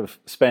mistake of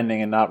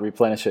spending and not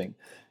replenishing.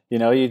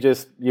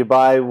 You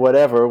buy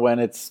whatever when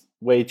it's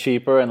way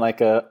cheaper, and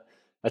like a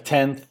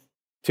tenth,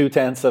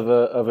 2/10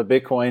 of a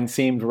Bitcoin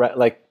seemed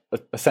like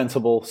a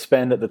sensible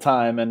spend at the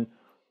time, and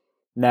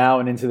now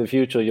and into the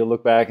future, you'll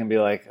look back and be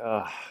like,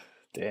 oh,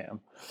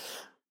 damn.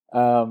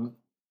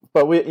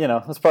 But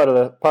that's part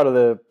of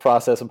the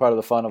process and part of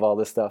the fun of all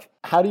this stuff.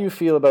 How do you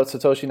feel about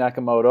Satoshi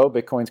Nakamoto,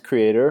 Bitcoin's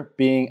creator,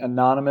 being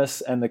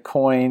anonymous and the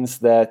coins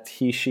that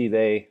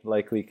they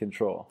likely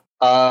control?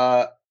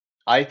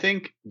 I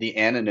think the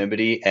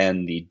anonymity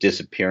and the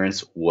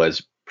disappearance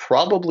was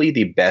probably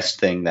the best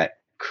thing that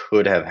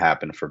could have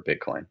happened for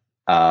Bitcoin.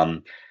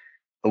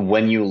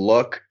 When you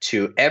look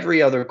to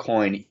every other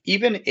coin,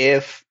 even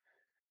if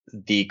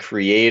the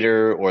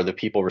creator or the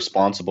people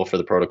responsible for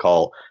the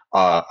protocol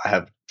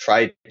have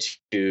tried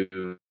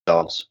to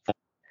themselves,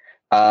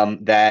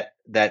 that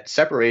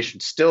separation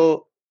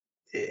still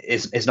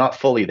is not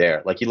fully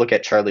there. Like you look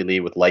at Charlie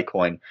Lee with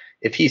Litecoin,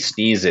 if he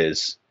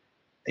sneezes,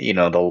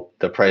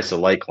 the price of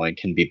Litecoin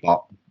can be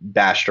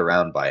bashed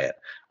around by it.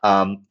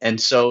 And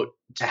so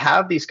to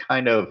have these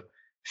kind of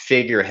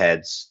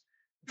figureheads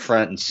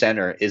front and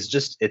center is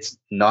just, it's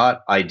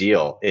not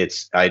ideal.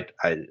 It's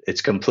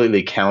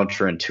completely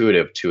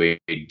counterintuitive to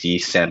a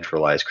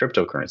decentralized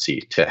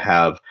cryptocurrency to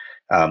have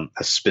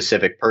a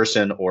specific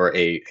person or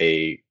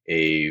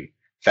a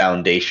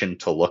foundation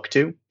to look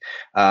to.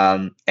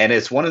 And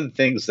it's one of the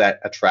things that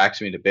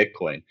attracts me to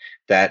Bitcoin,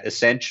 that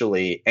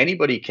essentially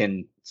anybody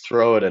can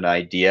throw out an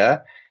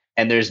idea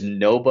and there's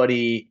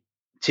nobody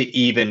to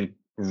even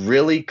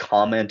really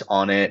comment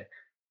on it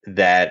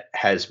that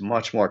has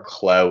much more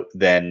clout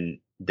than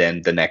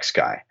the next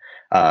guy.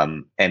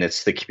 And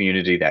it's the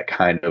community that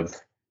kind of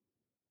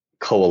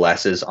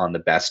coalesces on the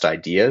best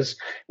ideas.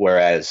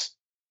 Whereas,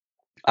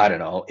 I don't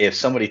know, if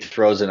somebody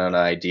throws in an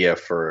idea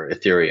for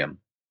Ethereum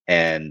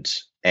and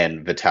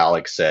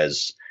Vitalik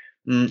says,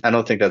 I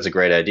don't think that's a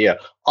great idea,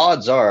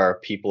 odds are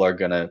people are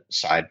going to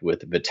side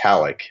with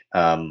Vitalik.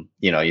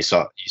 You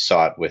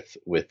saw it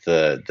with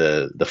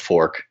the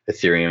fork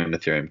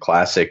Ethereum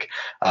Classic.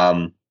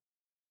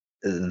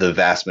 The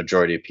vast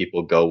majority of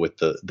people go with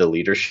the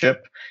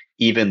leadership,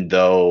 even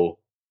though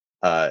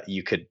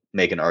you could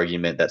make an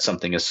argument that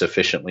something is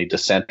sufficiently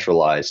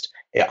decentralized.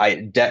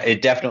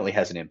 It definitely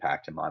has an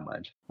impact in my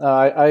mind.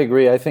 I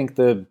agree. I think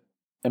the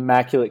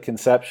immaculate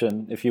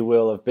conception, if you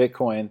will, of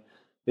Bitcoin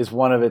is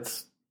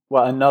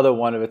another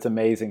one of its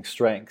amazing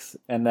strengths,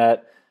 and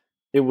that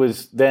it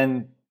was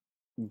then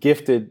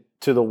gifted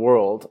to the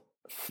world,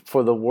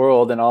 for the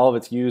world and all of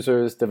its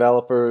users,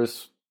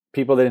 developers,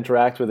 people that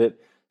interact with it,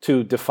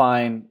 to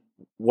define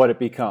what it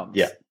becomes.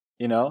 Yeah.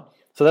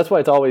 So that's why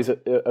it's always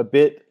a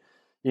bit,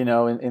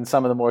 in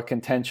some of the more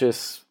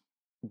contentious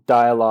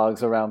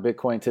dialogues around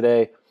Bitcoin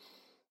today,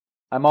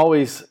 I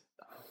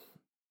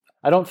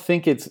don't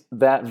think it's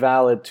that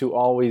valid to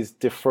always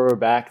defer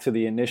back to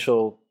the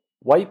initial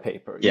white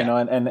paper,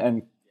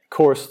 and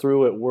course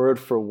through it word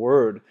for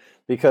word,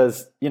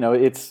 because,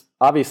 it's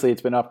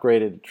been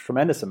upgraded a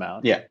tremendous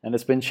amount, and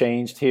it's been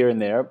changed here and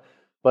there,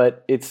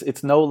 but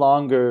it's no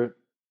longer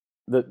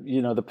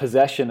the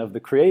possession of the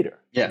creator.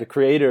 Yeah. The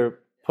creator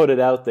put it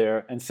out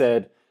there and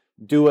said,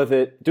 do with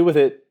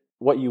it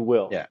what you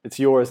will. Yeah. It's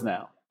yours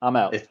now. I'm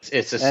out.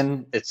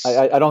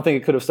 I don't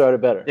think it could have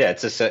started better. Yeah,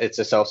 it's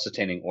a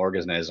self-sustaining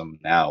organism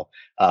now.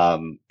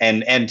 And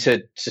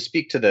to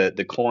speak to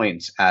the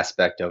coins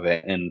aspect of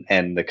it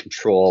and the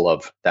control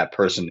of that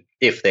person,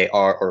 if they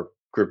are, or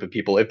group of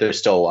people, if they're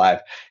still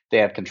alive, they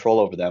have control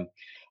over them.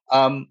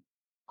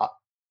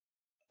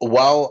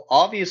 While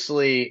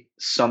obviously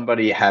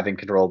somebody having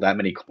control of that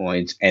many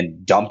coins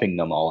and dumping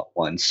them all at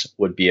once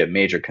would be a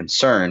major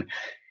concern,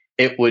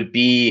 it would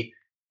be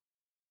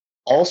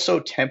also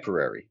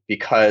temporary,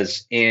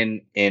 because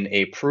in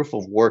a proof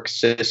of work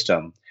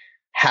system,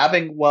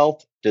 having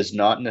wealth does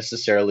not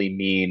necessarily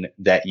mean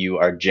that you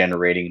are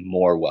generating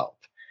more wealth.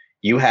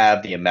 You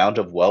have the amount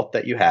of wealth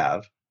that you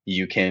have.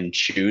 You can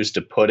choose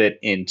to put it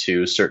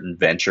into certain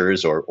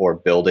ventures or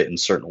build it in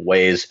certain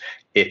ways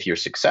if you're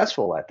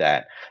successful at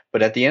that.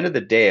 But at the end of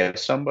the day, if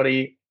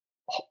somebody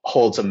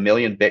holds 1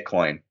 million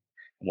Bitcoin and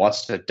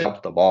wants to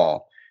dump them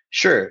all,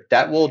 sure,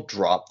 that will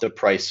drop the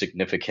price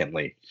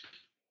significantly.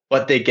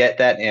 But they get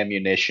that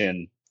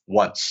ammunition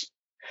once,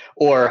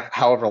 or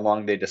however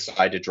long they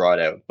decide to draw it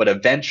out. But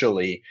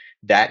eventually,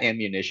 that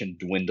ammunition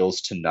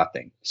dwindles to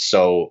nothing.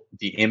 So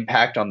the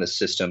impact on the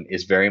system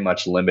is very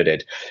much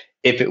limited.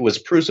 If it was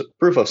proof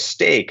of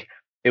stake,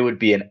 it would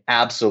be an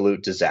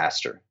absolute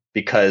disaster,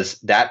 because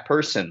that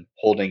person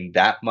holding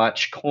that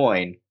much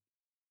coin,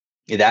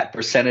 that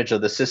percentage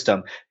of the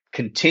system,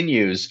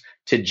 continues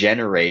to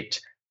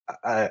generate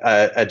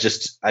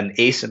just an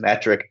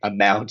asymmetric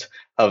amount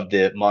of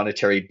the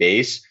monetary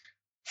base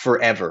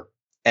forever,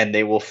 and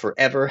they will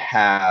forever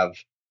have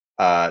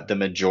the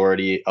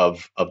majority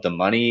of the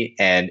money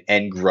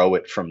and grow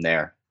it from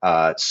there.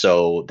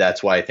 So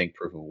that's why I think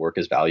proof of work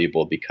is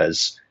valuable,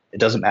 because it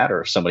doesn't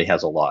matter if somebody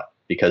has a lot,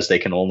 because they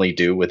can only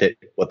do with it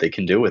what they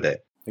can do with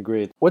it.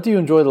 Agreed. What do you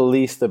enjoy the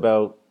least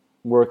about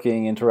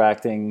working,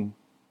 interacting,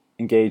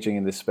 engaging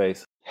in this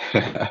space?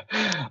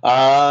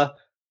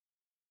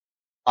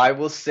 I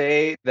will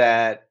say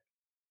that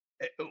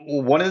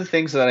one of the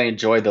things that I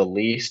enjoy the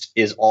least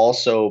is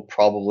also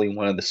probably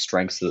one of the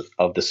strengths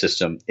of the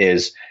system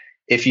is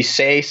if you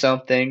say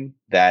something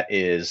that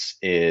is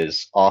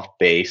off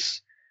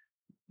base,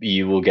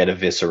 you will get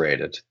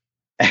eviscerated.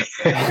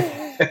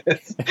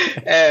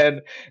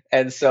 and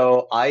and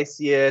so I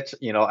see it,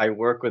 I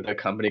work with a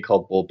company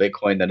called Bull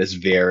Bitcoin that is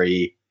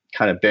very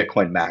kind of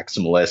Bitcoin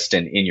maximalist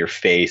and in your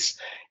face.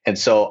 And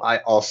so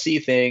I'll see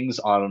things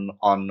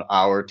on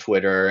our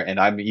Twitter, and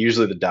I'm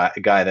usually the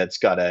guy that's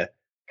got to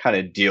kind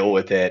of deal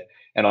with it.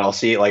 And I'll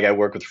see, like, I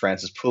work with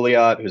Francis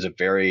Pouliot, who's a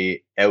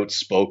very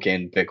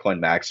outspoken Bitcoin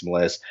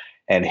maximalist,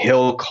 and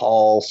he'll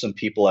call some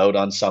people out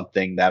on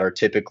something that are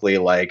typically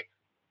like,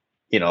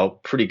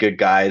 pretty good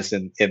guys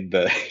in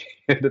the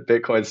in the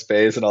Bitcoin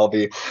space, and I'll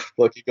be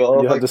looking,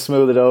 you have to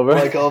smooth it over.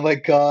 Like, oh my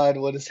God,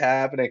 what is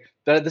happening?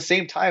 But at the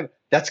same time,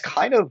 that's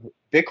kind of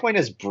Bitcoin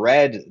has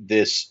bred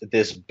this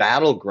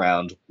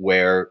battleground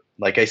where,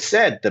 like I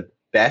said, the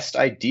best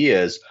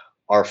ideas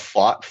are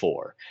fought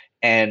for.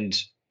 And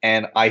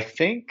I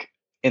think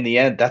in the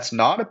end, that's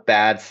not a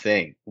bad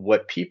thing.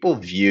 What people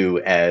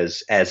view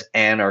as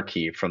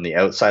anarchy from the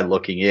outside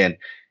looking in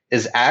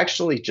is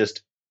actually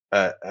just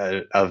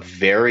a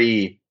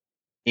very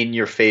in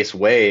your face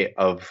way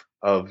of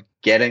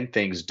getting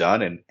things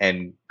done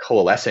and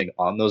coalescing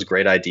on those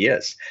great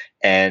ideas.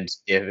 And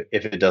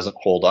if it doesn't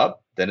hold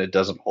up, then it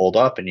doesn't hold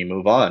up, and you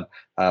move on.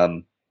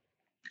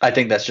 I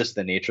think that's just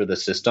the nature of the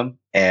system.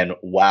 And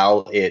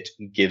while it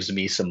gives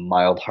me some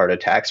mild heart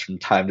attacks from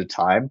time to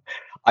time,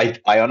 I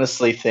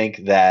honestly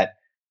think that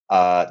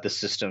the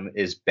system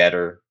is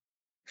better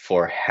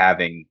for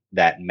having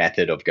that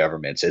method of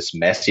governance. It's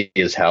messy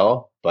as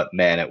hell, but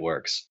man, it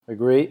works.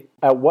 Agree.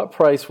 At what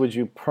price would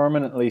you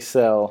permanently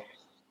sell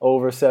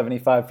over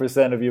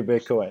 75% of your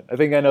Bitcoin? I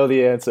think I know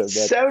the answer.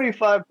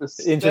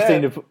 75%.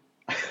 Interesting to.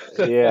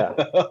 Yeah.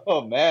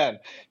 Oh man,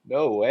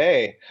 no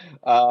way.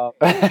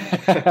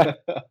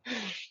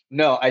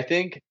 No, I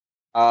think.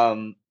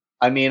 I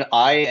mean,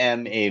 I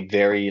am a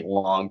very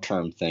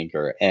long-term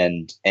thinker,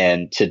 and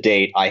to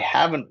date, I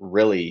haven't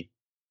really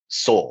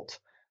sold.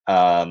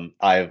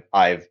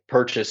 I've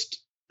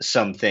purchased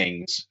some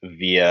things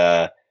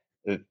via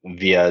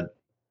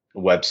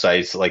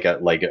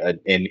websites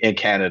in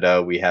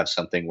Canada. We have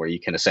something where you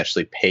can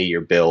essentially pay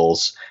your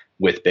bills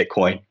with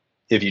Bitcoin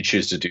if you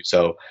choose to do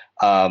so.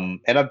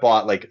 And I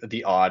bought like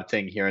the odd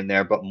thing here and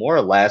there, but more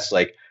or less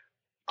like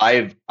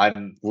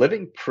I'm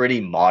living pretty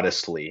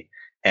modestly,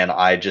 and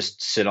I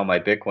just sit on my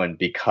Bitcoin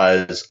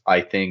because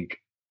I think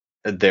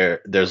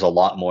there's a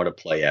lot more to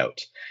play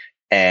out.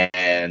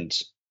 And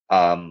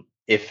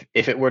if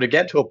it were to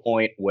get to a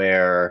point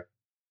where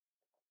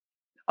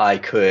I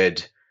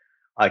could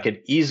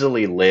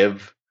easily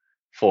live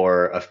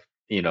for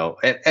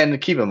and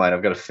keep in mind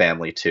I've got a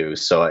family too,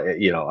 so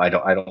I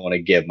don't want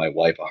to give my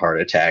wife a heart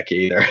attack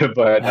either,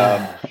 but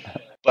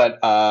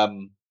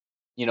I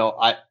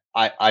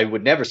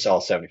would never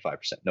sell 75%,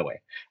 no way,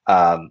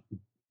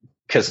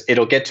 because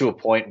it'll get to a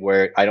point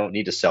where I don't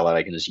need to sell it.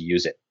 I can just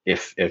use it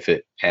if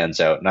it pans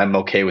out, and I'm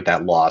okay with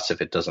that loss if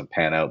it doesn't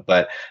pan out.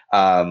 But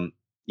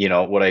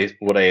what I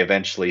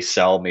eventually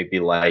sell maybe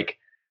like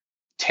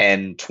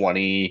 10,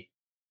 20,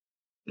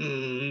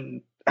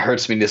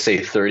 hurts me to say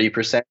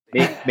 30%,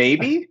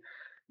 maybe.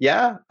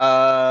 Yeah.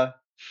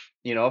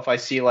 If I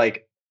see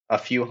like a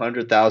few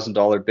 $100,000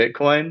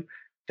 Bitcoin,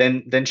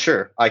 then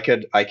sure, I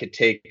could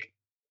take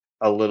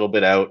a little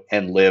bit out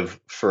and live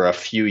for a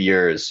few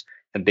years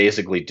and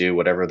basically do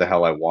whatever the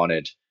hell I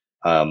wanted.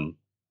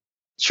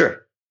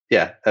 Sure.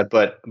 Yeah.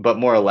 But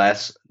more or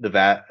less the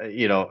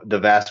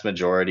vast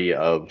majority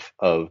of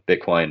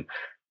Bitcoin,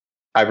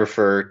 I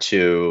prefer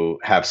to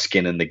have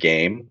skin in the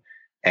game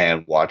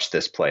and watch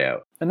this play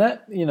out. And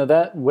that,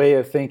 that way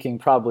of thinking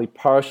probably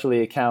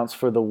partially accounts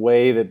for the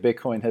way that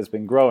Bitcoin has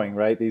been growing,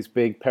 right? These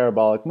big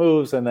parabolic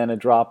moves and then a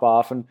drop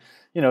off. And,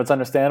 it's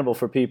understandable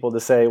for people to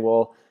say,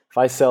 well, if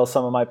I sell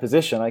some of my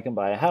position, I can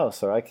buy a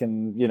house, or I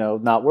can,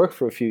 not work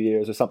for a few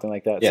years or something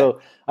like that. Yeah.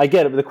 So I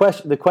get it.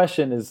 But the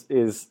question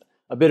is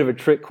a bit of a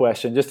trick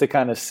question, just to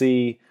kind of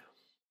see,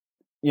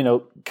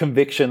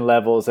 conviction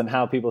levels and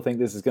how people think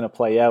this is going to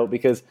play out.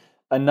 Because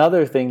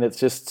another thing that's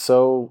just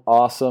so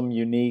awesome,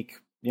 unique,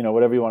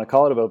 whatever you want to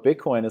call it, about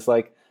Bitcoin is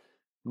like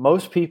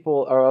most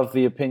people are of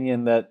the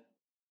opinion that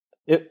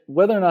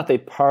whether or not they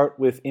part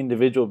with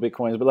individual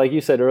Bitcoins, but like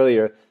you said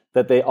earlier,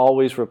 that they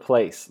always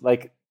replace.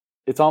 Like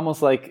it's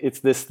almost like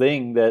it's this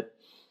thing that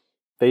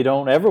they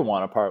don't ever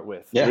want to part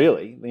with,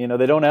 really.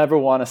 They don't ever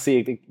want to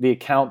see the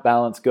account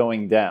balance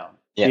going down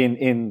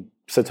in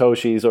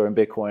Satoshis or in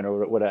Bitcoin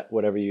or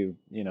whatever you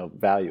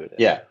value it in.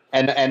 Yeah.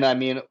 And I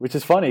mean, which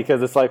is funny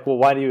because it's like, well,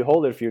 why do you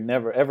hold it if you're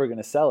never ever going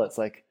to sell it? It's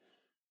like,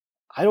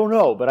 I don't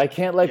know, but I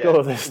can't let go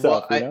of this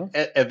stuff.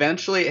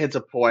 Eventually, it's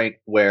a point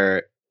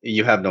where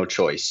you have no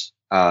choice,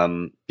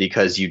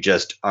 because you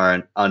just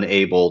aren't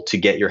unable to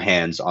get your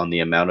hands on the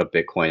amount of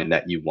Bitcoin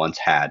that you once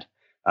had,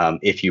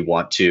 if you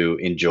want to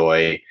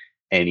enjoy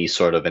any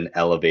sort of an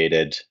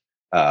elevated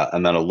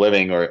amount of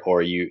living,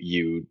 or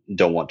you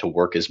don't want to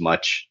work as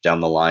much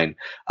down the line.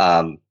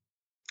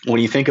 When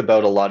you think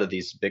about a lot of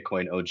these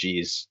Bitcoin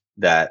OGs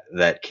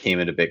that came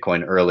into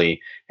Bitcoin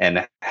early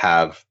and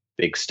have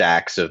big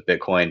stacks of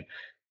Bitcoin,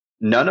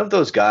 none of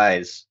those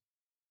guys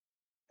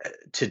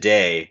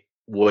today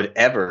would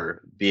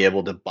ever be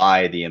able to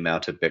buy the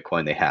amount of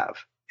Bitcoin they have.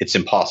 It's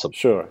impossible.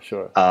 Sure,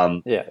 sure. Yeah,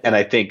 And yeah.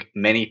 I think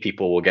many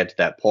people will get to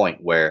that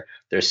point where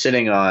they're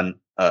sitting on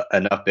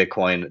enough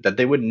Bitcoin that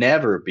they would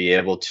never be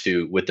able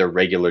to, with their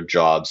regular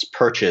jobs,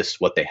 purchase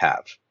what they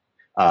have.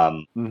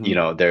 Hmm.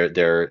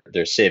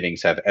 Their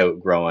savings have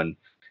outgrown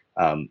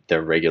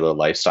their regular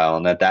lifestyle,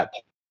 and at that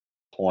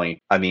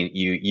point, I mean,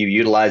 you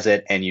utilize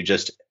it and you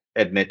just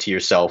admit to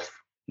yourself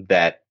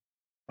that,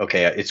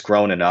 okay, it's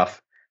grown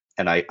enough,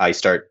 and I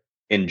start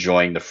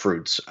enjoying the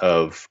fruits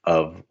of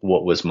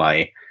what was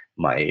my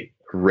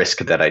risk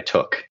that I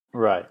took.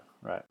 Right,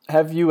 right.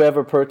 Have you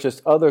ever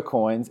purchased other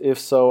coins? If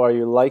so, are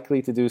you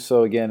likely to do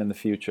so again in the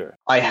future?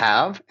 I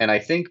have, and I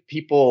think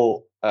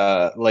people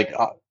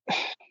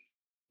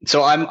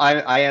so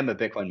I am a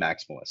Bitcoin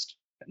maximalist.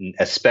 And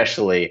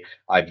especially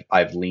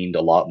I've leaned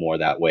a lot more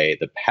that way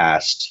the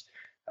past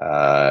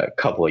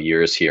couple of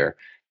years here.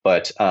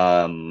 But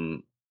I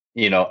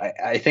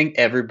think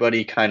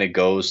everybody kind of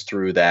goes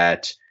through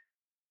that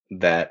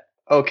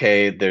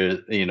okay,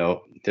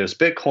 there's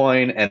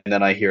Bitcoin, and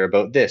then I hear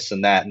about this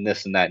and that and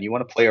this and that, and you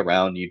want to play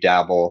around, you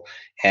dabble,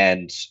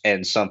 and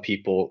some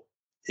people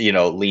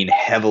lean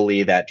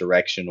heavily that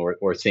direction,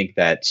 or think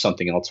that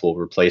something else will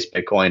replace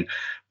Bitcoin.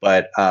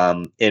 But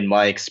in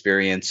my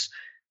experience,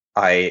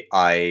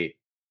 I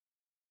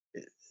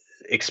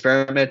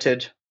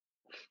experimented,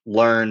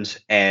 learned,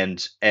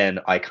 and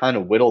I kind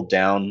of whittled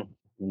down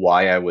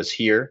why I was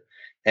here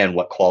and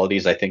what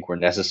qualities I think were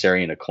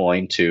necessary in a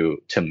coin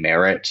to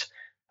merit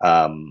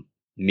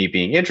me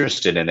being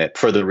interested in it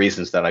for the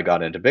reasons that I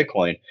got into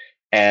Bitcoin.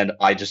 And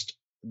I just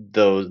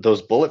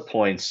those bullet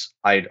points,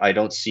 I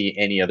don't see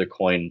any other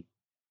coin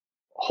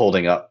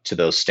holding up to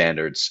those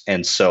standards.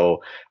 And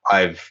so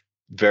I've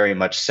very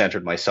much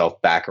centered myself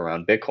back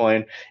around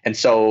Bitcoin. And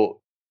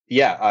so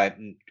yeah, I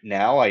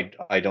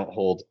don't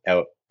hold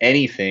out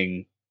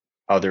anything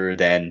other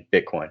than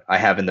Bitcoin. I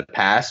have in the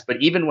past,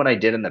 but even when I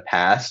did in the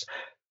past,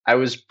 I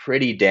was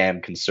pretty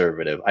damn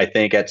conservative. I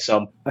think at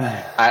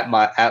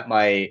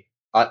my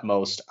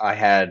utmost, I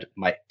had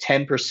my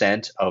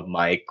 10% of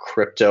my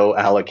crypto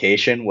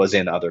allocation was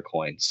in other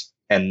coins,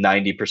 and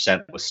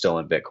 90% was still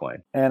in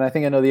Bitcoin. And I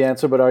think I know the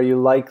answer, but are you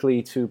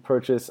likely to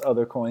purchase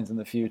other coins in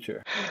the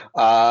future?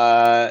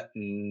 Not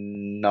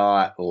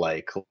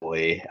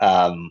likely.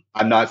 I'm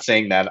not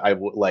saying that I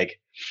would like.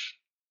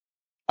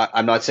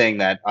 I'm not saying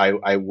that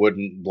I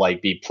wouldn't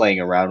like be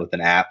playing around with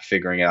an app,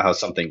 figuring out how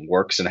something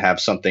works and have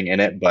something in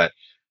it, but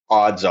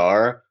odds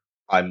are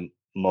I'm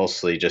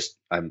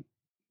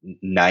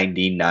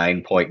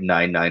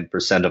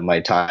 99.99% of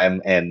my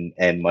time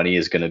and money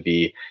is going to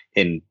be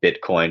in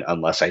Bitcoin,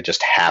 unless I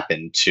just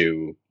happen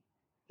to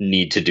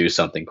need to do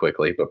something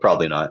quickly, but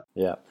probably not.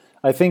 Yeah.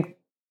 I think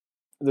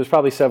there's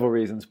probably several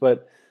reasons,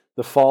 but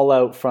the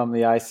fallout from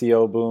the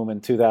ICO boom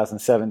in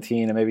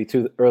 2017 and maybe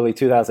early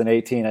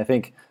 2018,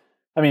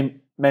 I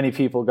mean, many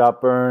people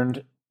got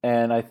burned,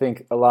 and I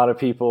think a lot of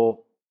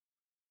people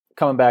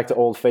coming back to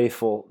Old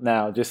Faithful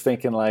now, just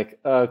thinking like,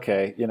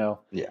 okay, Yeah.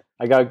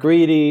 I got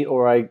greedy,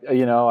 or I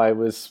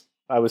was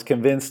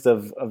convinced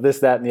of this,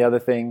 that, and the other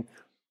thing.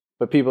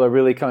 But people are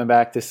really coming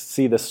back to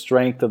see the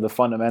strength of the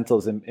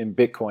fundamentals in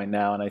Bitcoin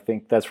now, and I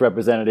think that's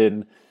represented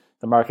in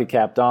the market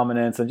cap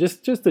dominance and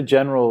just the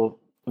general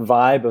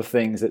vibe of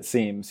things. It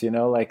seems,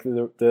 like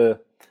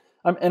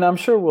and I'm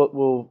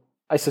sure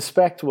I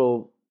suspect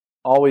will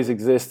always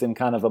exist in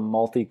kind of a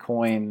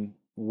multi-coin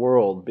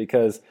world,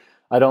 because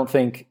I don't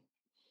think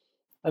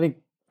I think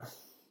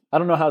I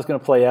don't know how it's going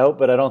to play out,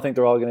 but I don't think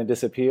they're all going to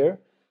disappear.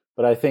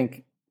 But I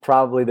think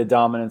probably the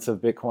dominance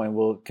of Bitcoin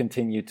will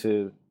continue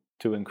to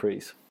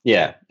increase.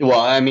 Yeah.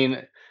 Well, I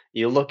mean,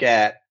 you look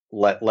at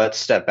let's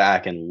step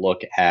back and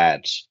look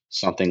at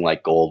something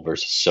like gold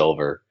versus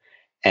silver.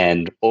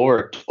 And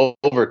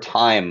over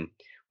time,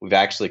 we've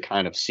actually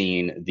kind of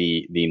seen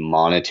the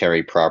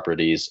monetary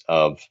properties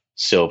of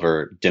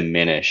silver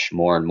diminish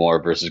more and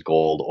more versus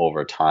gold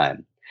over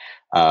time.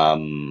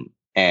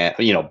 And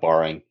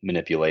barring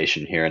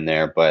manipulation here and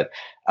there, but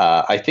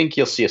I think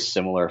you'll see a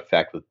similar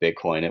effect with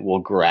Bitcoin. It will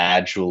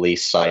gradually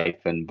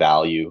siphon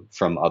value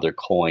from other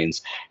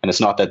coins, and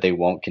it's not that they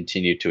won't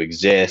continue to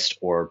exist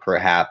or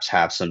perhaps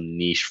have some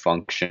niche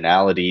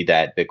functionality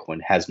that Bitcoin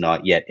has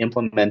not yet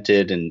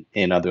implemented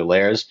in other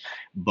layers,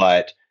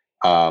 but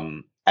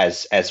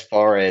as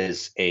far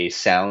as a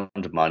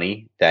sound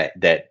money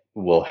that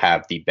will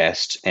have the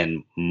best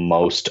and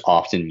most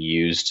often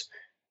used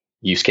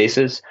use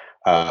cases,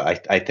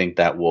 I think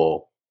it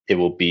will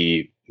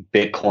be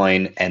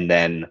Bitcoin, and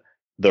then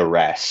the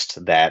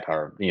rest that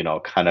are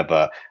kind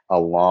of a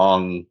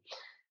long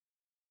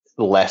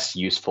less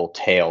useful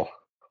tale,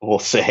 we'll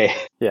say.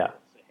 Yeah.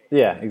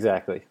 Yeah,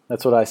 exactly.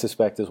 That's what I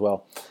suspect as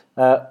well.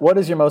 What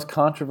is your most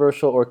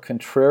controversial or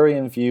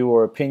contrarian view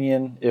or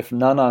opinion? If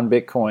none on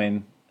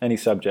Bitcoin, any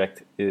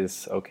subject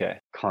is okay.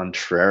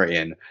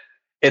 Contrarian.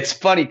 It's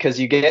funny because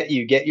you get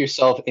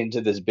yourself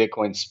into this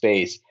Bitcoin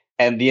space,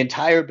 and the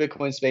entire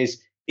Bitcoin space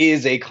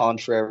is a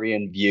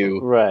contrarian view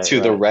Right,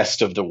 to the right.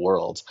 rest of the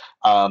world.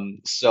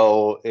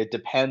 So it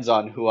depends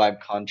on who I'm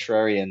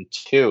contrarian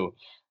to.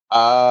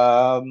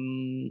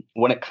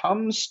 When it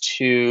comes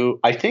to,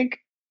 I think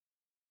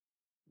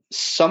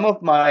some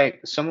of my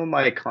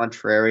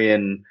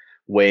contrarian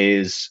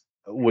ways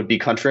would be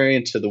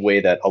contrarian to the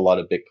way that a lot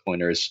of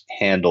Bitcoiners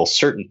handle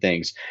certain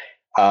things.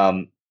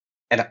 Um,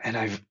 and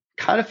I've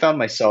kind of found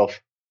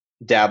myself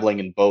dabbling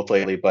in both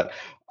lately, but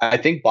I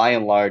think by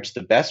and large,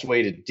 the best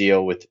way to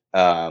deal with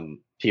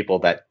people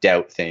that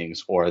doubt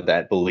things or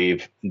that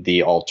believe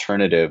the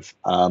alternative,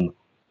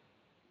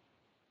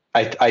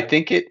 I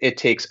think it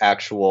takes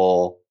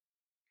actual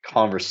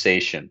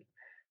conversation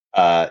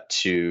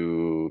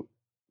to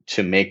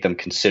make them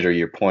consider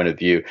your point of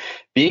view.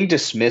 Being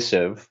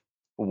dismissive,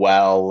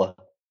 well,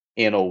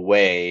 in a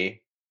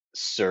way,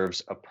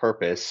 serves a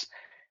purpose.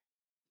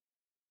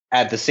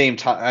 At the same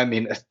time, I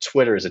mean,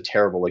 Twitter is a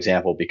terrible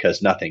example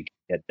because nothing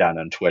can get done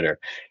on Twitter.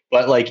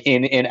 But like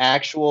in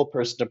actual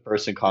person to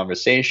person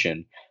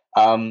conversation,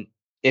 um,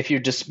 if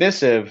you're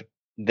dismissive,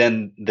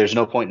 then there's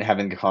no point in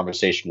having the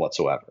conversation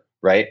whatsoever,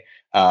 right?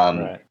 Um,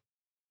 Right.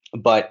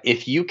 but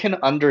if you can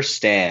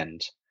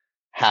understand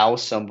how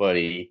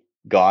somebody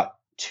got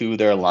to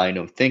their line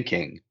of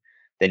thinking,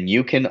 then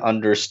you can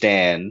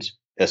understand,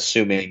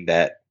 assuming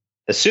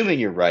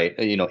you're right,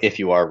 if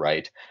you are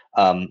right,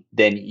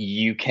 then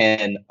you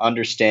can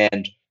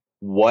understand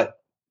what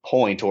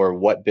point or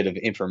what bit of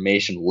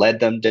information led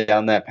them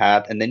down that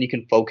path, and then you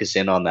can focus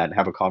in on that and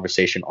have a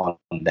conversation on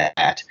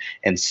that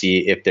and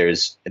see if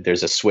there's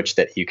a switch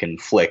that you can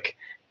flick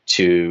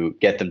to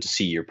get them to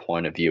see your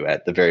point of view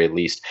at the very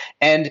least.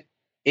 And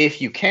if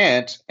you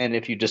can't, and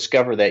if you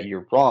discover that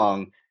you're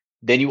wrong,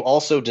 then you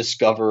also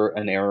discover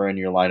an error in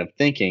your line of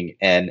thinking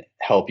and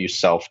help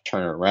yourself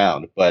turn it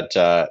around. But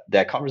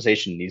that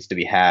conversation needs to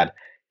be had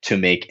to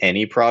make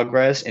any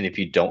progress. And if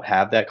you don't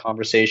have that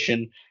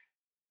conversation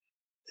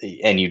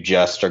and you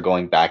just are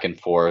going back and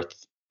forth,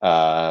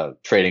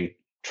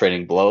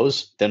 trading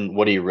blows, then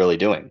what are you really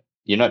doing?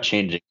 You're not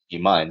changing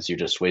your minds. You're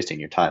just wasting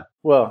your time.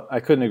 Well,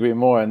 I couldn't agree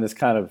more. And this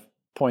kind of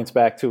points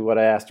back to what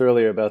I asked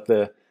earlier about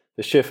the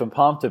Schiff and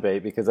Pomp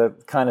debate, because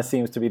that kind of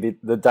seems to be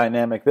the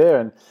dynamic there.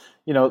 And,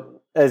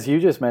 as you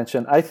just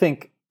mentioned, I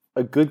think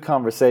a good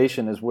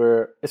conversation is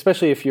where,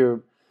 especially if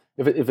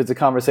it's a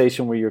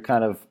conversation where you're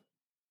kind of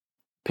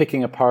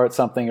picking apart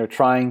something or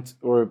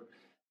or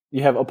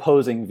you have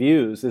opposing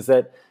views, is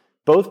that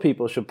both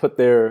people should put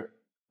their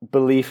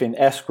belief in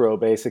escrow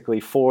basically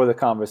for the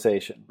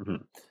conversation. Mm-hmm.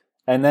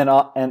 And then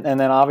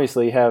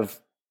obviously have,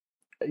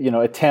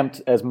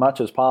 attempt as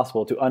much as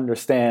possible to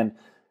understand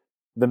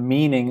the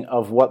meaning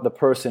of what the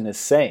person is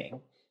saying,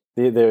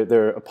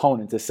 their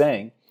opponent is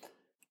saying.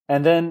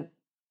 And then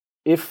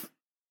if,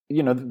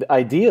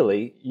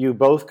 ideally you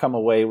both come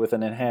away with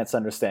an enhanced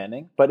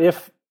understanding, but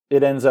if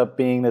it ends up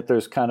being that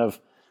there's kind of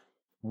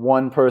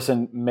one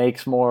person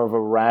makes more of a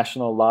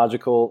rational,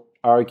 logical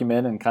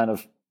argument and kind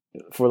of,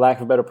 for lack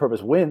of a better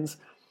purpose, wins,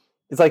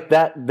 it's like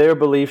that their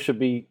belief should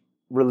be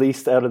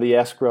released out of the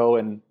escrow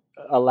and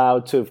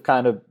allowed to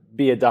kind of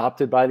be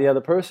adopted by the other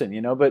person,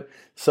 but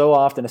so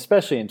often,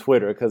 especially in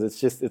Twitter, because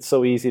it's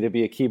so easy to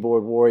be a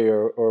keyboard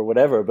warrior or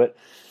whatever, but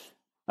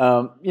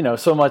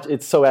so much,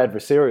 it's so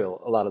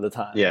adversarial a lot of the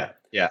time. Yeah.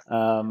 Yeah.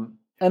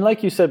 And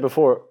like you said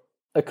before,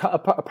 a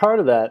part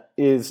of that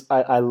is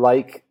I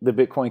like the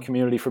Bitcoin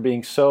community for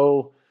being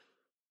so,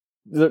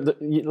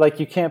 like,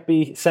 you can't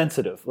be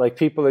sensitive. Like,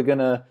 people are going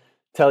to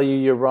tell you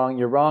you're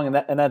wrong,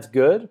 and that's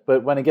good.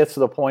 But when it gets to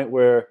the point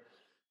where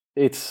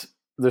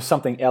there's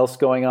something else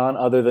going on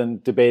other than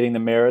debating the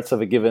merits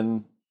of a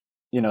given,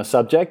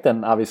 subject,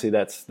 then obviously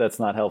that's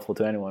not helpful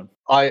to anyone.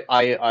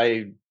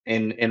 I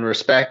in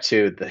respect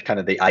to the kind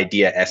of the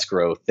idea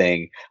escrow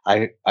thing,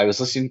 I was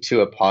listening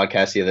to a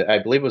podcast the other, I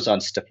believe it was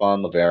on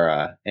Stefan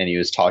Livera, and he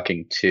was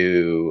talking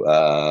to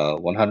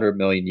 100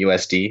 million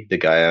USD, the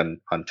guy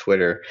on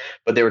Twitter.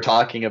 But they were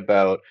talking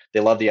about,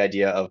 they love the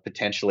idea of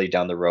potentially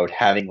down the road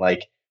having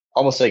like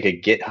almost like a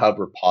GitHub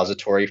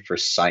repository for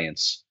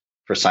science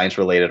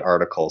related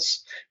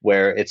articles,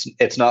 where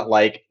it's not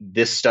like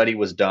this study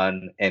was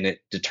done and it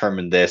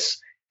determined this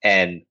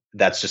and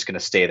that's just going to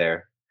stay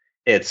there.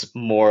 It's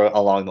more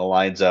along the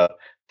lines of,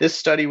 this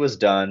study was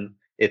done,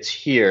 it's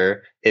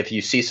here. If you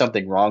see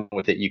something wrong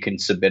with it, you can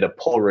submit a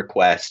pull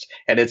request.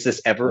 And it's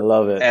this ever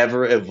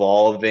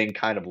evolving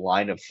kind of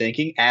line of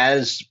thinking,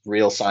 as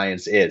real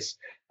science is.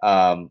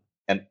 And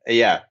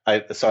yeah,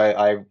 I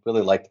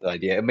really liked the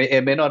idea.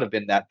 It may not have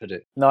been that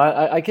particular. No,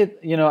 I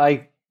get,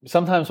 I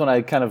sometimes when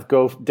I kind of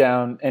go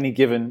down any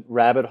given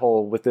rabbit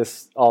hole with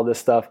all this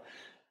stuff,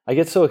 I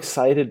get so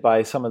excited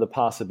by some of the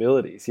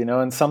possibilities,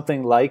 and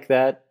something like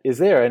that is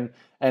there.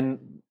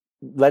 And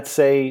let's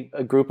say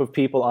a group of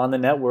people on the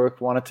network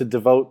wanted to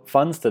devote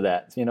funds to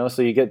that,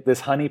 so you get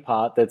this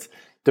honeypot that's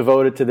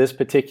devoted to this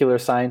particular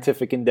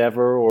scientific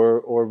endeavor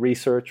or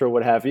research or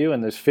what have you,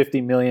 and there's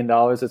 $50 million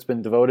that's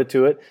been devoted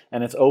to it,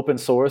 and it's open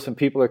source, and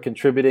people are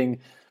contributing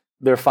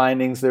their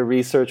findings, their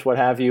research, what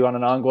have you, on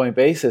an ongoing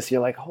basis.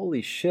 You're like,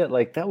 holy shit,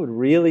 like that would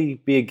really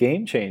be a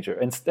game changer.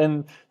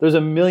 And there's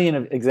a million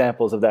of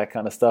examples of that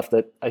kind of stuff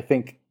that I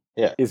think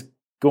is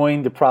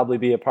going to probably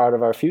be a part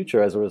of our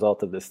future as a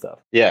result of this stuff.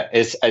 Yeah,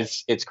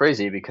 it's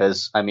crazy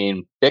because I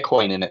mean,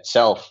 Bitcoin in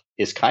itself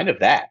is kind of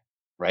that,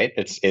 right?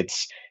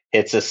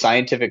 It's a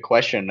scientific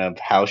question of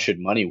how should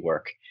money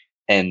work,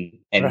 and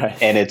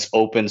right. and it's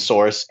open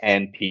source,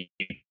 and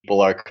people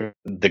are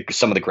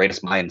some of the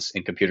greatest minds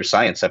in computer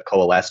science have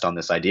coalesced on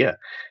this idea,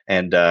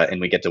 and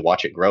we get to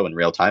watch it grow in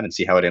real time and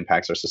see how it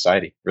impacts our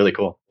society. Really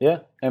cool. Yeah,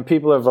 and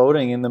people are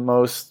voting in the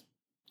most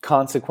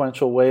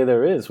consequential way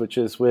there is, which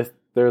is with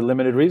their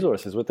limited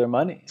resources, with their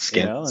money.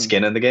 Skin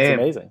in the game.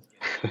 It's amazing.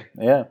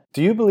 Yeah.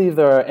 Do you believe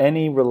there are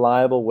any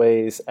reliable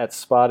ways at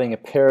spotting a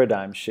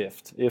paradigm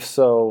shift? If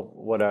so,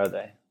 what are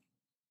they?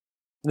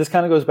 This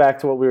kind of goes back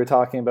to what we were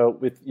talking about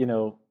with,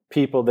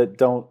 people that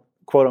don't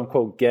quote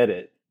unquote get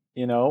it,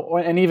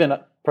 and even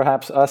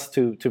perhaps us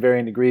to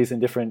varying degrees in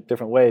different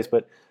ways,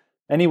 but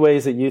any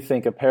ways that you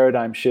think a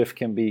paradigm shift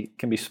can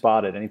be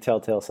spotted, any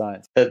telltale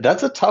signs?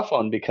 That's a tough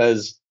one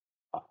because,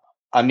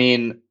 I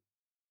mean,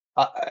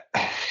 a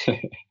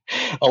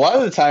lot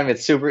of the time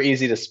it's super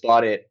easy to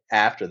spot it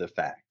after the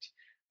fact.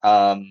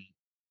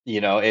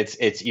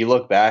 It's you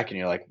look back and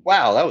you're like,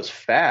 wow, that was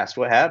fast.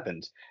 What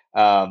happened?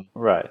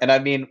 Right. And I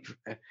mean,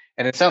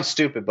 and it sounds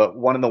stupid, but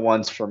one of the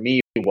ones for me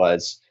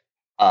was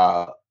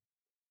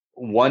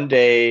one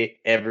day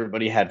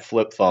everybody had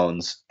flip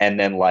phones, and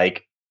then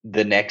like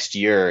the next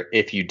year,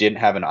 if you didn't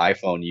have an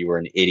iPhone, you were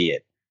an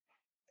idiot.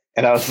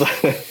 And I was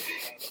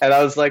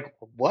like,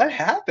 what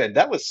happened?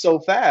 That was so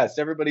fast.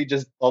 Everybody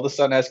just all of a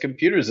sudden has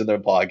computers in their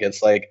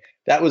pockets. Like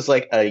that was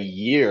like a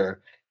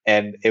year,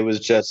 and it was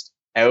just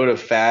out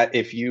of fat.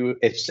 If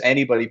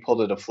anybody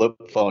pulled out a flip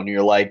phone,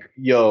 you're like,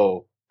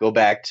 yo, go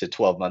back to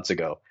 12 months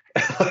ago.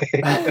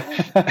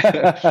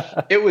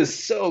 It was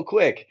so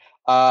quick.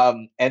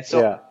 And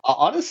so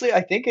honestly,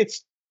 I think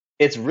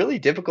it's really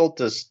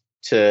difficult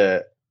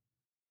to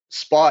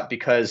spot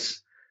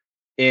because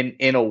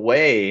in a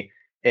way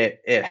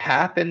it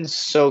happens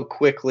so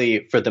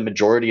quickly for the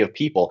majority of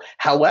people.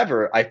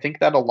 However, I think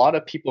that a lot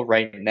of people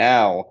right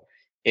now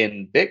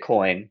in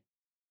Bitcoin,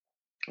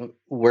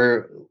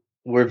 we're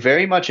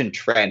very much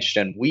entrenched,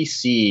 and we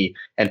see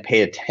and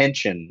pay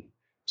attention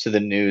to the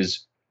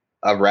news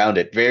around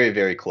it very,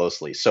 very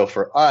closely. So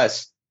for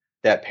us,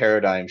 that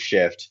paradigm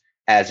shift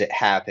as it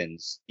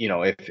happens,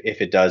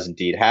 if it does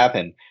indeed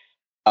happen,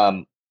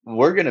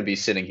 we're going to be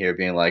sitting here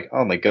being like,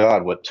 oh my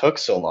God, what took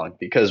so long?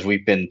 Because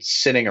we've been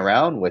sitting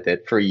around with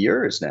it for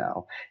years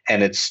now,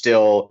 and it's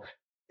still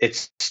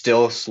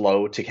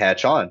slow to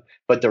catch on.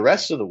 But the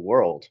rest of the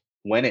world,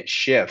 when it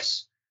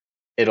shifts,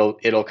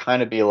 it'll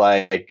kind of be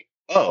like,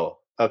 oh,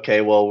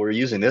 okay, well, we're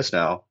using this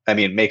now. I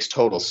mean, it makes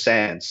total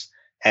sense.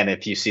 And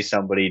if you see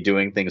somebody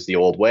doing things the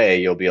old way,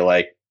 you'll be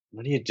like,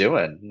 what are you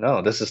doing?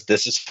 No, this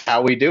is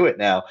how we do it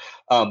now.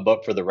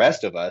 But for the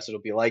rest of us,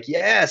 it'll be like,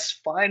 yes,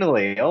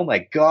 finally. Oh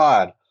my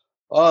God.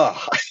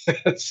 Oh,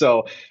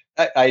 so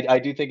I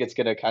do think it's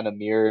going to kind of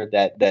mirror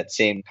that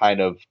same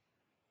kind of,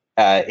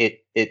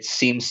 it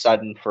seems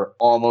sudden for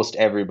almost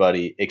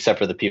everybody, except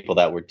for the people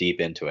that were deep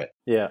into it.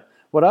 Yeah.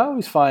 What I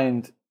always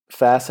find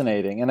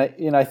fascinating,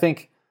 and I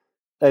think,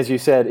 as you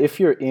said, if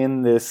you're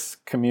in this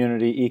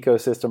community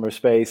ecosystem or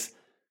space,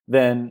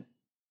 then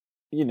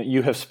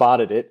you have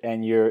spotted it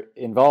and you're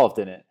involved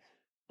in it.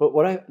 But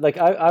what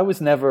I was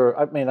never,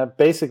 I've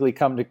basically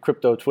come to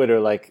crypto Twitter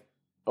like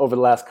over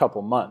the last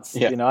couple months.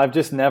 Yeah. I've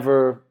just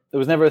never, it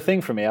was never a thing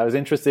for me. I was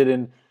interested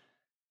in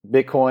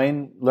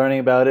Bitcoin, learning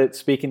about it,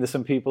 speaking to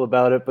some people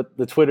about it, but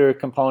the Twitter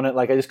component,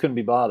 like I just couldn't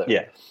be bothered.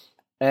 Yeah.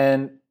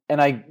 And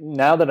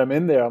now that I'm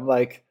in there, I'm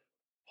like,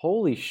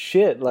 holy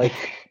shit, like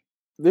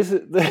this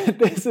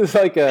is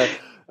like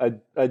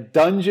a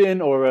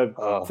dungeon or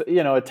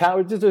a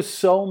tower. There's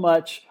so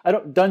much.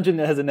 Dungeon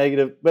has a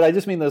negative, but I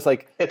just mean there's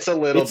like it's a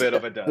little bit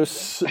of a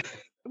dungeon.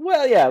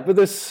 Well, yeah, but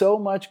there's so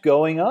much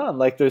going on.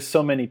 Like there's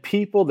so many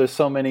people. There's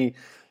so many,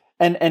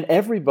 and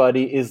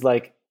everybody is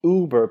like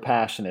uber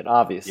passionate.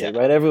 Obviously,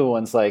 right?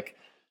 Everyone's like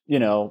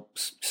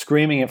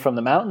screaming it from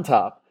the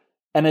mountaintop,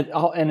 and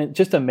it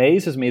just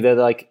amazes me that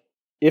like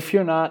if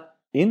you're not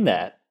in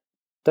that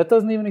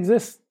doesn't even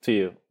exist to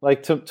you.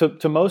 Like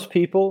to most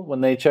people,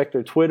 when they check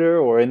their Twitter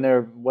or in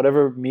their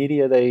whatever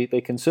media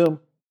they consume,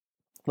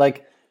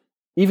 like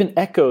even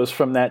echoes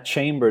from that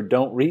chamber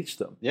don't reach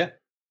them. Yeah.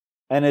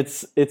 And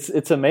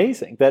it's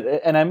amazing that,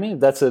 and I mean,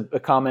 that's a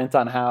comment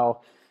on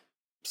how,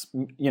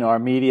 our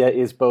media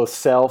is both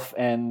self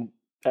and,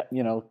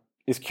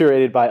 is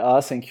curated by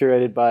us and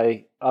curated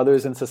by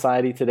others in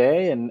society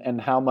today,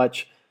 and how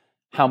much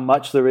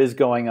there is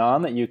going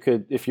on that you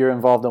could, if you're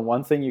involved in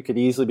one thing, you could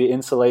easily be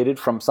insulated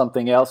from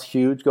something else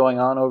huge going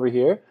on over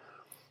here.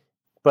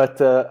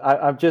 But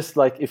I'm just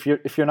like, if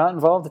you're not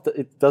involved,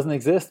 it doesn't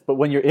exist. But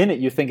when you're in it,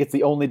 you think it's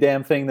the only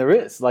damn thing there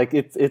is. Like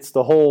it's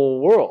the whole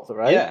world,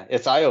 right? Yeah,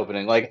 it's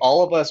eye-opening. Like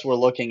all of us were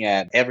looking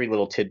at every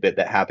little tidbit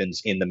that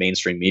happens in the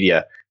mainstream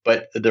media,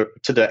 but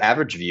to the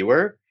average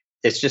viewer,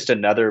 it's just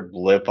another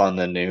blip on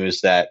the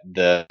news that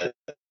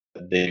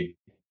they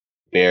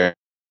barely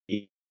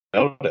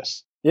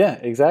notice. Yeah,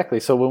 exactly.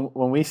 So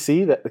when we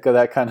see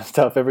that kind of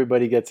stuff,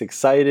 everybody gets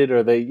excited,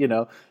 or they,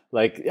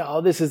 like,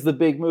 oh, this is the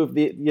big move.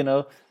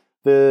 The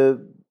the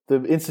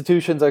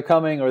institutions are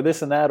coming, or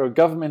this and that, or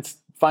government's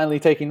finally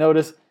taking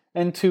notice.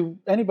 And to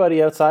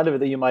anybody outside of it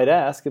that you might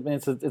ask, I mean,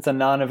 it's a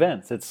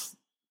non-event. It's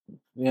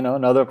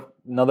another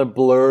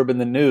blurb in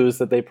the news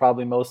that they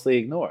probably mostly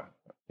ignore.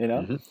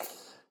 Mm-hmm.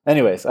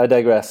 Anyways, I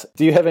digress.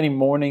 Do you have any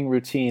morning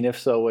routine? If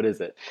so, what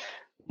is it?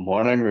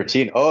 Morning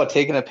routine. Oh,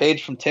 taking a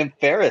page from Tim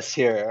Ferriss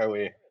here, are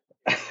we?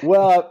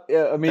 Well,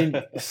 I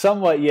mean,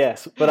 somewhat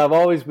yes, but I've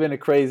always been a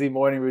crazy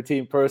morning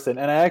routine person.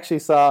 And I actually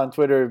saw on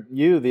Twitter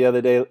you the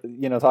other day,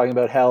 talking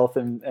about health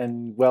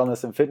and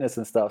wellness and fitness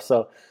and stuff.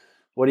 So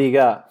what do you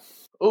got?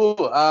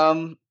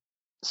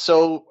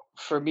 So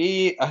for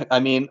me, I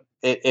mean,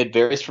 it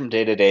varies from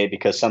day to day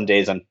because some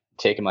days I'm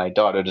taking my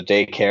daughter to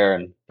daycare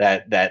and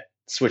that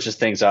switches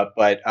things up.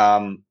 But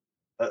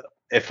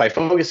if I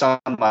focus on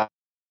my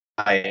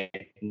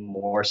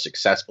more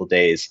successful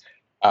days,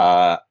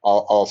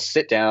 I'll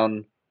sit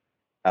down.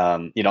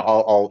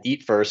 I'll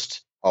eat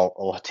first.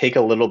 I'll take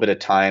a little bit of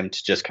time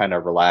to just kind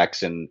of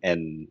relax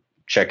and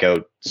check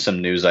out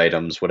some news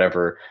items,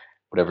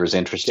 whatever's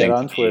interesting. Get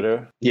on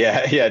Twitter.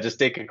 Yeah, just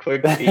take a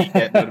quick peek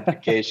at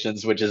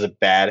notifications, which is a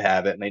bad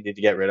habit and I need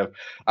to get rid of.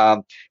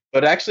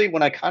 But actually,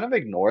 when I kind of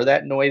ignore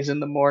that noise in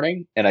the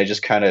morning and I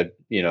just kind of,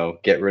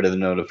 get rid of the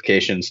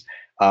notifications,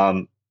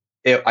 I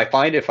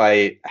find if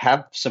I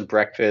have some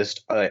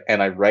breakfast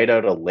and I write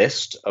out a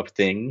list of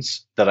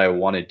things that I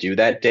want to do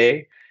that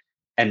day,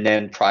 and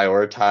then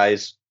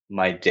prioritize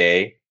my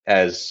day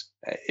as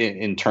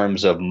in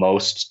terms of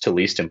most to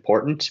least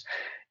important,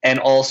 and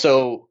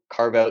also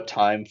carve out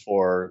time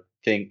for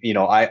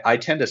I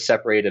tend to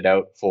separate it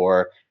out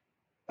for,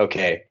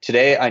 okay,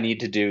 today I need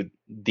to do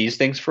these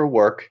things for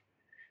work,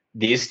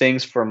 these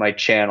things for my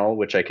channel,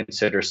 which I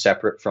consider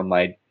separate from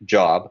my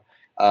job,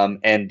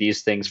 and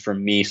these things for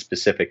me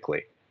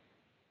specifically.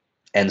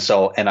 And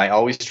I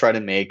always try to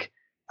make,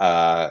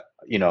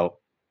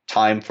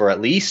 time for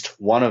at least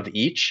one of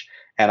each.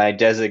 And I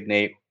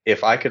designate,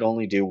 if I could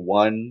only do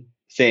one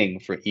thing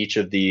for each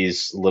of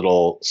these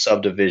little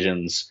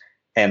subdivisions,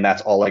 and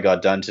that's all I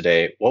got done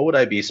today, what would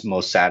I be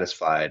most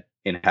satisfied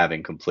in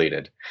having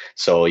completed?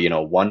 So,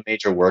 one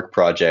major work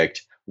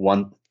project,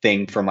 one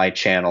thing for my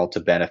channel to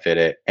benefit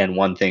it, and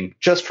one thing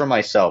just for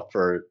myself,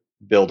 for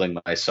building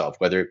myself,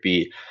 whether it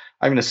be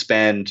I'm going to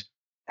spend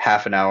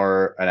half an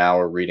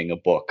hour reading a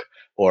book,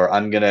 or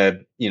I'm going to,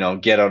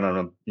 get out on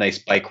a nice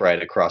bike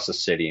ride across the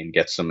city and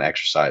get some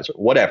exercise,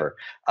 or whatever.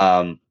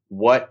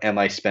 What am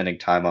I spending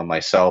time on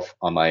myself,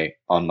 on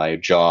my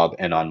job,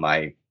 and on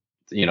my,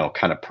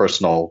 kind of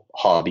personal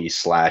hobby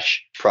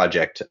 /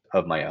 project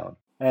of my own?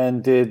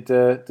 And did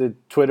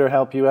Twitter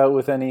help you out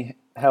with any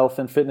health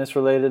and fitness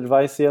related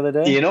advice the other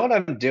day? You know what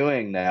I'm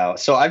doing now?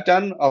 So I've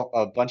done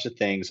a bunch of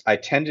things. I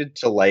tended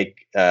to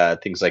like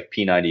things like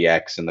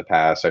P90X in the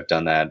past. I've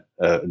done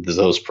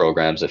those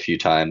programs a few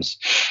times.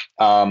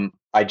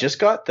 I just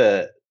got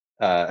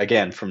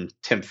again, from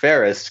Tim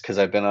Ferriss, because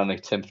I've been on a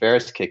Tim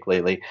Ferriss kick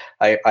lately.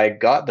 I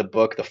got the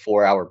book, The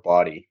 4-Hour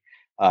Body.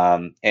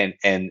 And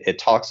it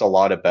talks a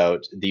lot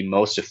about the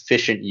most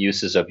efficient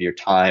uses of your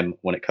time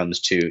when it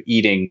comes to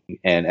eating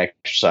and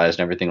exercise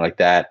and everything like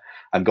that.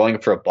 I'm going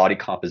for a body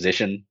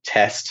composition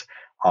test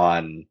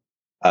on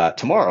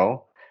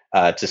tomorrow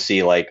to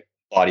see like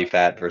body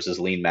fat versus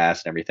lean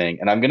mass and everything.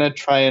 And I'm going to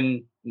try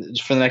and,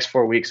 for the next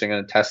 4 weeks, I'm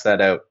going to test that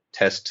out,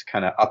 test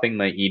kind of upping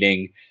my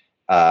eating,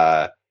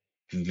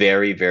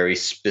 very, very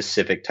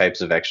specific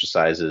types of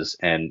exercises,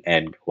 and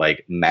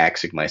like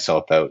maxing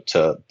myself out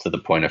to the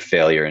point of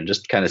failure, and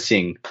just kind of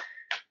seeing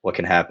what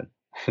can happen.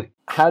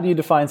 How do you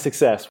define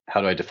success?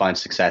 How do I define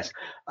success?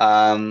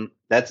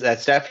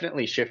 That's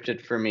definitely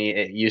shifted for me.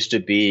 It used to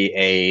be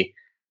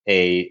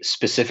a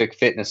specific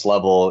fitness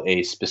level,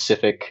 a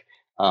specific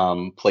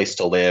place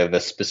to live,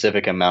 a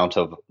specific amount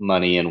of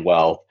money and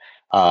wealth.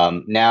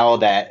 Now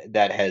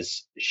that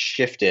has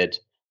shifted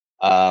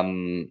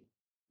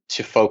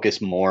to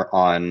focus more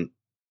on,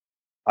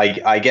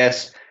 I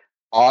guess,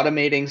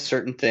 automating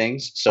certain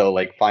things. So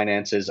like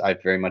finances,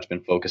 I've very much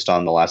been focused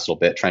on the last little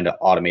bit, trying to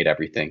automate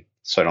everything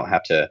so I don't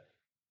have to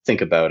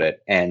think about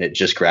it, and it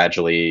just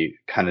gradually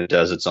kind of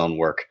does its own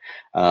work.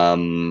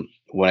 When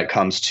it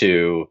comes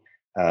to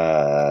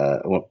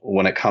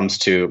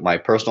my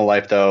personal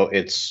life, though,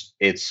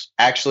 it's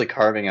actually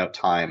carving out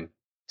time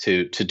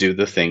to do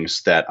the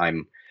things that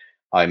I'm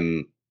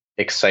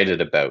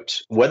excited about,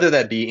 whether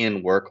that be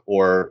in work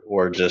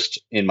or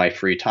just in my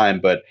free time.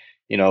 But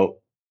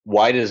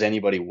why does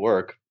anybody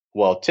work?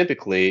 Well,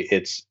 typically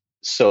it's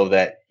so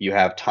that you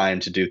have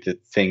time to do the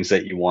things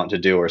that you want to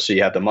do, or so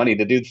you have the money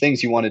to do the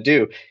things you want to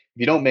do. If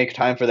you don't make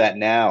time for that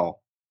now,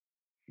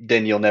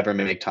 then you'll never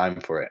make time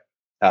for it.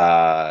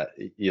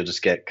 You'll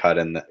just get caught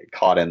in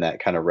that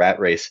kind of rat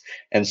race.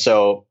 And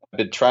so I've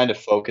been trying to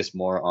focus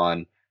more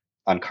on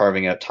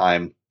carving out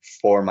time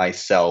for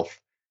myself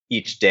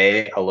each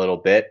day a little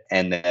bit,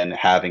 and then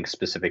having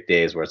specific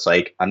days where it's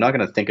like I'm not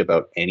going to think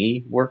about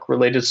any work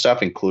related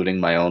stuff, including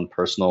my own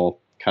personal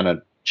kind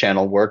of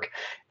channel work,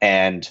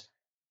 and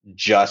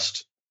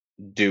just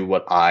do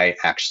what I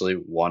actually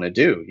want to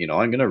do. You know,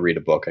 I'm going to read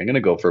a book. I'm going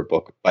to go for a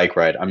bike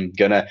ride. I'm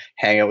going to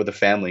hang out with the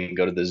family and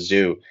go to the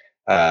zoo.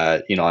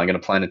 You know, I'm going to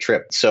plan a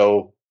trip.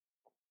 So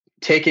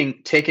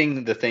taking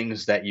the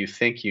things that you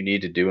think you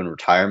need to do in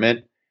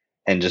retirement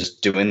and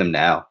just doing them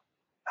now,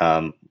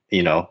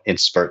 you know, in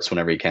spurts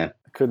whenever you can.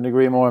 Couldn't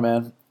agree more,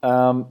 man.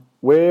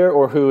 Where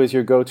or who is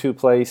your go-to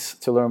place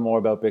to learn more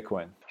about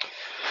Bitcoin?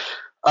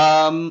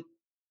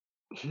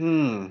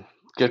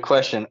 Good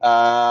question.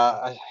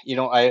 You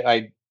know,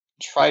 I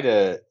try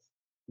to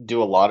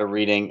do a lot of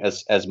reading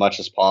as much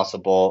as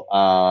possible.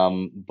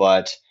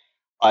 But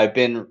I've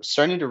been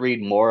starting to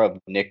read more of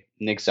Nick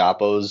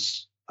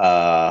Zappo's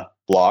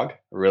blog. I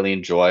really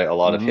enjoy a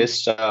lot of his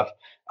stuff.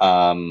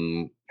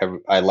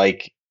 I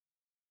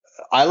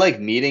like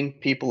meeting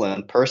people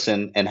in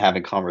person and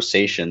having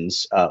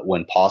conversations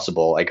when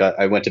possible.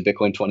 I went to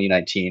Bitcoin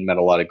 2019, met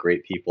a lot of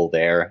great people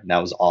there, and that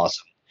was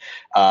awesome.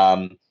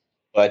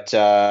 But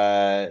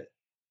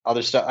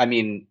other stuff, I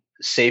mean,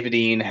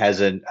 Saifedean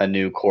has a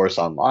new course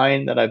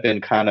online that I've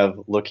been kind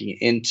of looking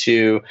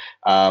into.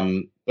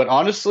 But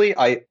honestly,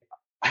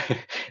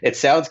 it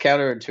sounds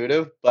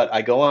counterintuitive, but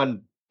I go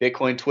on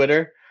Bitcoin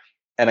Twitter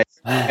and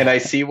I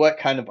see what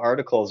kind of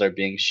articles are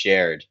being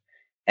shared,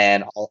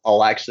 and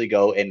I'll actually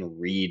go and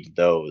read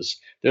those.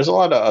 There's a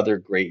lot of other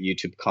great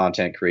YouTube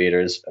content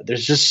creators.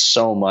 There's just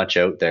so much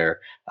out there.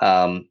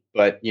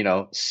 But you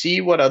know, see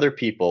what other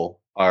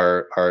people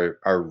are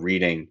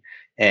reading,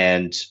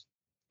 and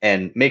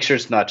make sure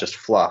it's not just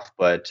fluff.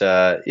 But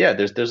yeah,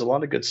 there's a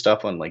lot of good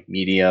stuff on like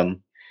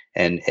Medium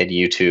and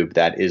YouTube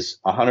that is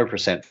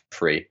 100%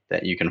 free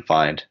that you can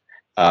find.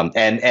 And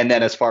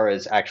then as far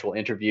as actual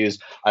interviews,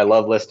 I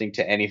love listening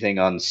to anything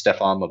on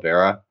Stefan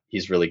Livera.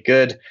 He's really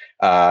good.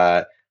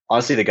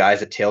 Honestly, the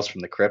guys at Tales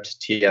from the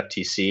Crypt,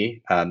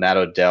 TFTC, Matt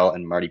Odell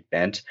and Marty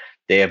Bent,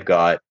 they have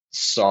got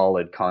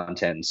solid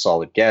content and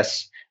solid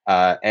guests.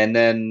 And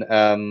then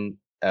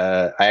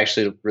I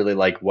actually really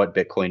like What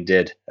Bitcoin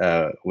Did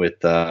with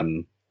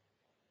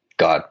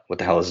God, what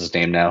the hell is his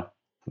name now?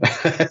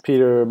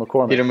 Peter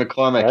McCormack. Peter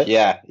McCormack, right?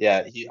 Yeah.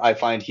 I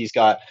find he's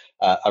got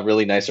a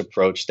really nice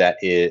approach that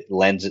it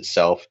lends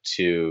itself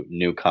to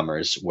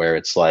newcomers, where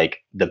it's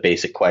like the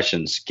basic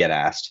questions get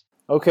asked.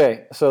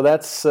 Okay, so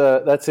that's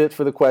it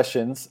for the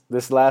questions.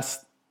 This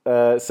last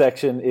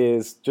section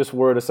is just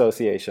word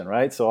association,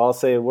 right? So I'll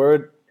say a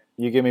word,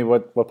 you give me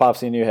what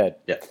pops in your head.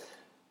 Yeah.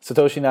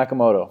 Satoshi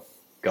Nakamoto.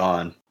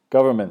 Gone.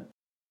 Government.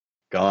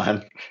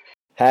 Gone.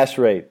 Hash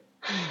rate.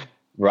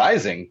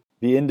 Rising.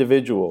 The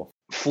individual.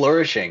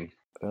 Flourishing.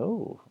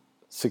 Oh.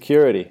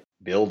 Security.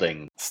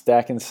 Building.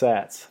 Stacking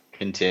sats.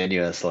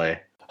 Continuously.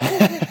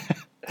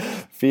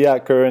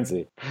 Fiat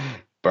currency.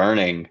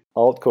 Burning.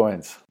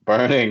 Altcoins.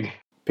 Burning.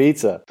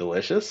 Pizza.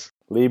 Delicious.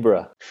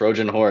 Libra.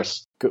 Trojan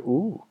horse.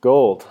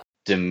 Gold.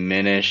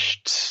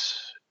 Diminished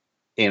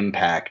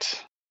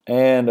impact.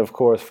 And of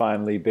course,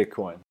 finally,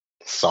 Bitcoin.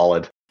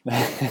 Solid.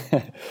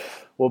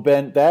 Well,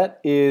 Ben, that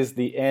is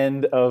the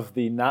end of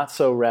the not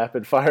so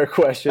rapid fire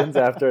questions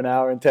after an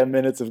hour and 10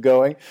 minutes of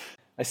going.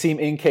 I seem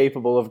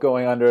incapable of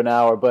going under an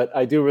hour, but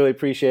I do really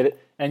appreciate it.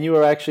 And you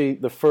are actually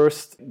the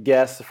first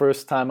guest, the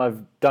first time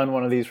I've done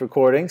one of these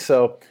recordings.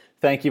 So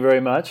thank you very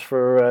much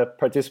for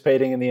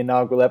participating in the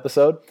inaugural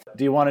episode.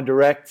 Do you want to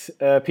direct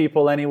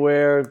people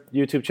anywhere,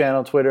 YouTube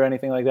channel, Twitter,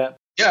 anything like that?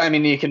 Yeah, I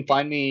mean, you can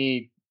find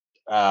me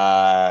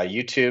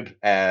YouTube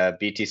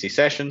at BTC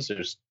Sessions.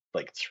 There's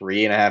like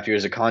 3.5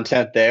 years of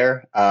content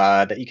there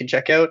that you can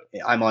check out.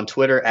 I'm on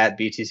Twitter at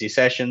BTC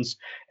Sessions,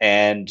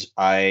 and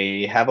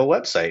I have a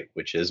website,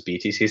 which is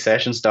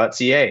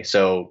btcsessions.ca.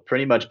 So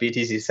pretty much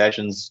BTC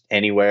Sessions,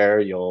 anywhere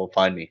you'll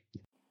find me.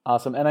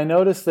 Awesome. And I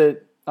noticed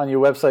that on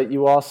your website,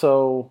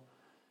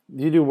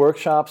 you do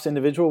workshops,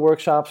 individual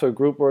workshops or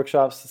group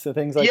workshops,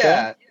 things like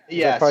that? Yeah.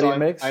 Is that part of your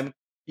mix?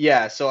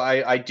 So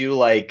I do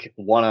like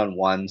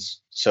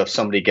one-on-ones. So if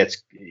somebody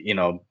gets,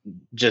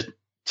 just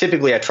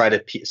typically I try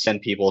to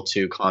send people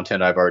to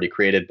content I've already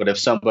created. But if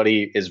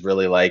somebody is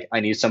really like, I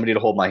need somebody to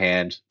hold my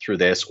hand through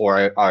this,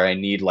 or I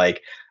need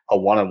like a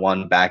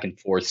one-on-one back and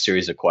forth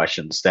series of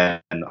questions,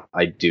 then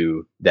I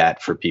do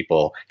that for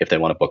people if they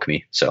want to book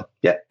me. So,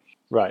 yeah.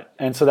 Right.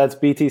 And so that's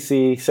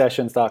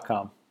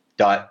btcsessions.com.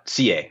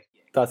 .ca.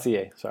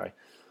 .ca, sorry.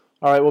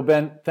 All right, well,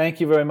 Ben, thank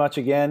you very much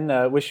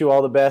again. Wish you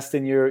all the best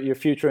in your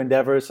future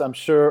endeavors. I'm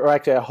sure, or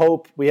actually I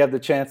hope we have the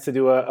chance to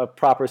do a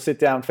proper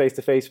sit-down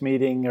face-to-face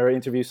meeting or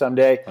interview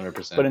someday.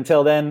 100%. But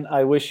until then,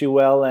 I wish you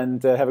well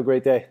and have a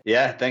great day.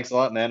 Yeah, thanks a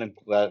lot, man.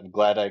 I'm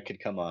glad I could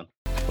come on.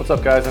 What's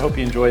up, guys? I hope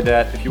you enjoyed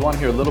that. If you want to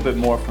hear a little bit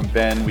more from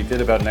Ben, we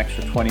did about an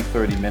extra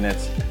 20-30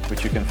 minutes,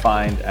 which you can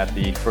find at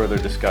the further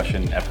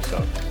discussion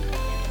episode.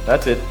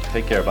 That's it.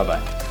 Take care.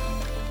 Bye-bye.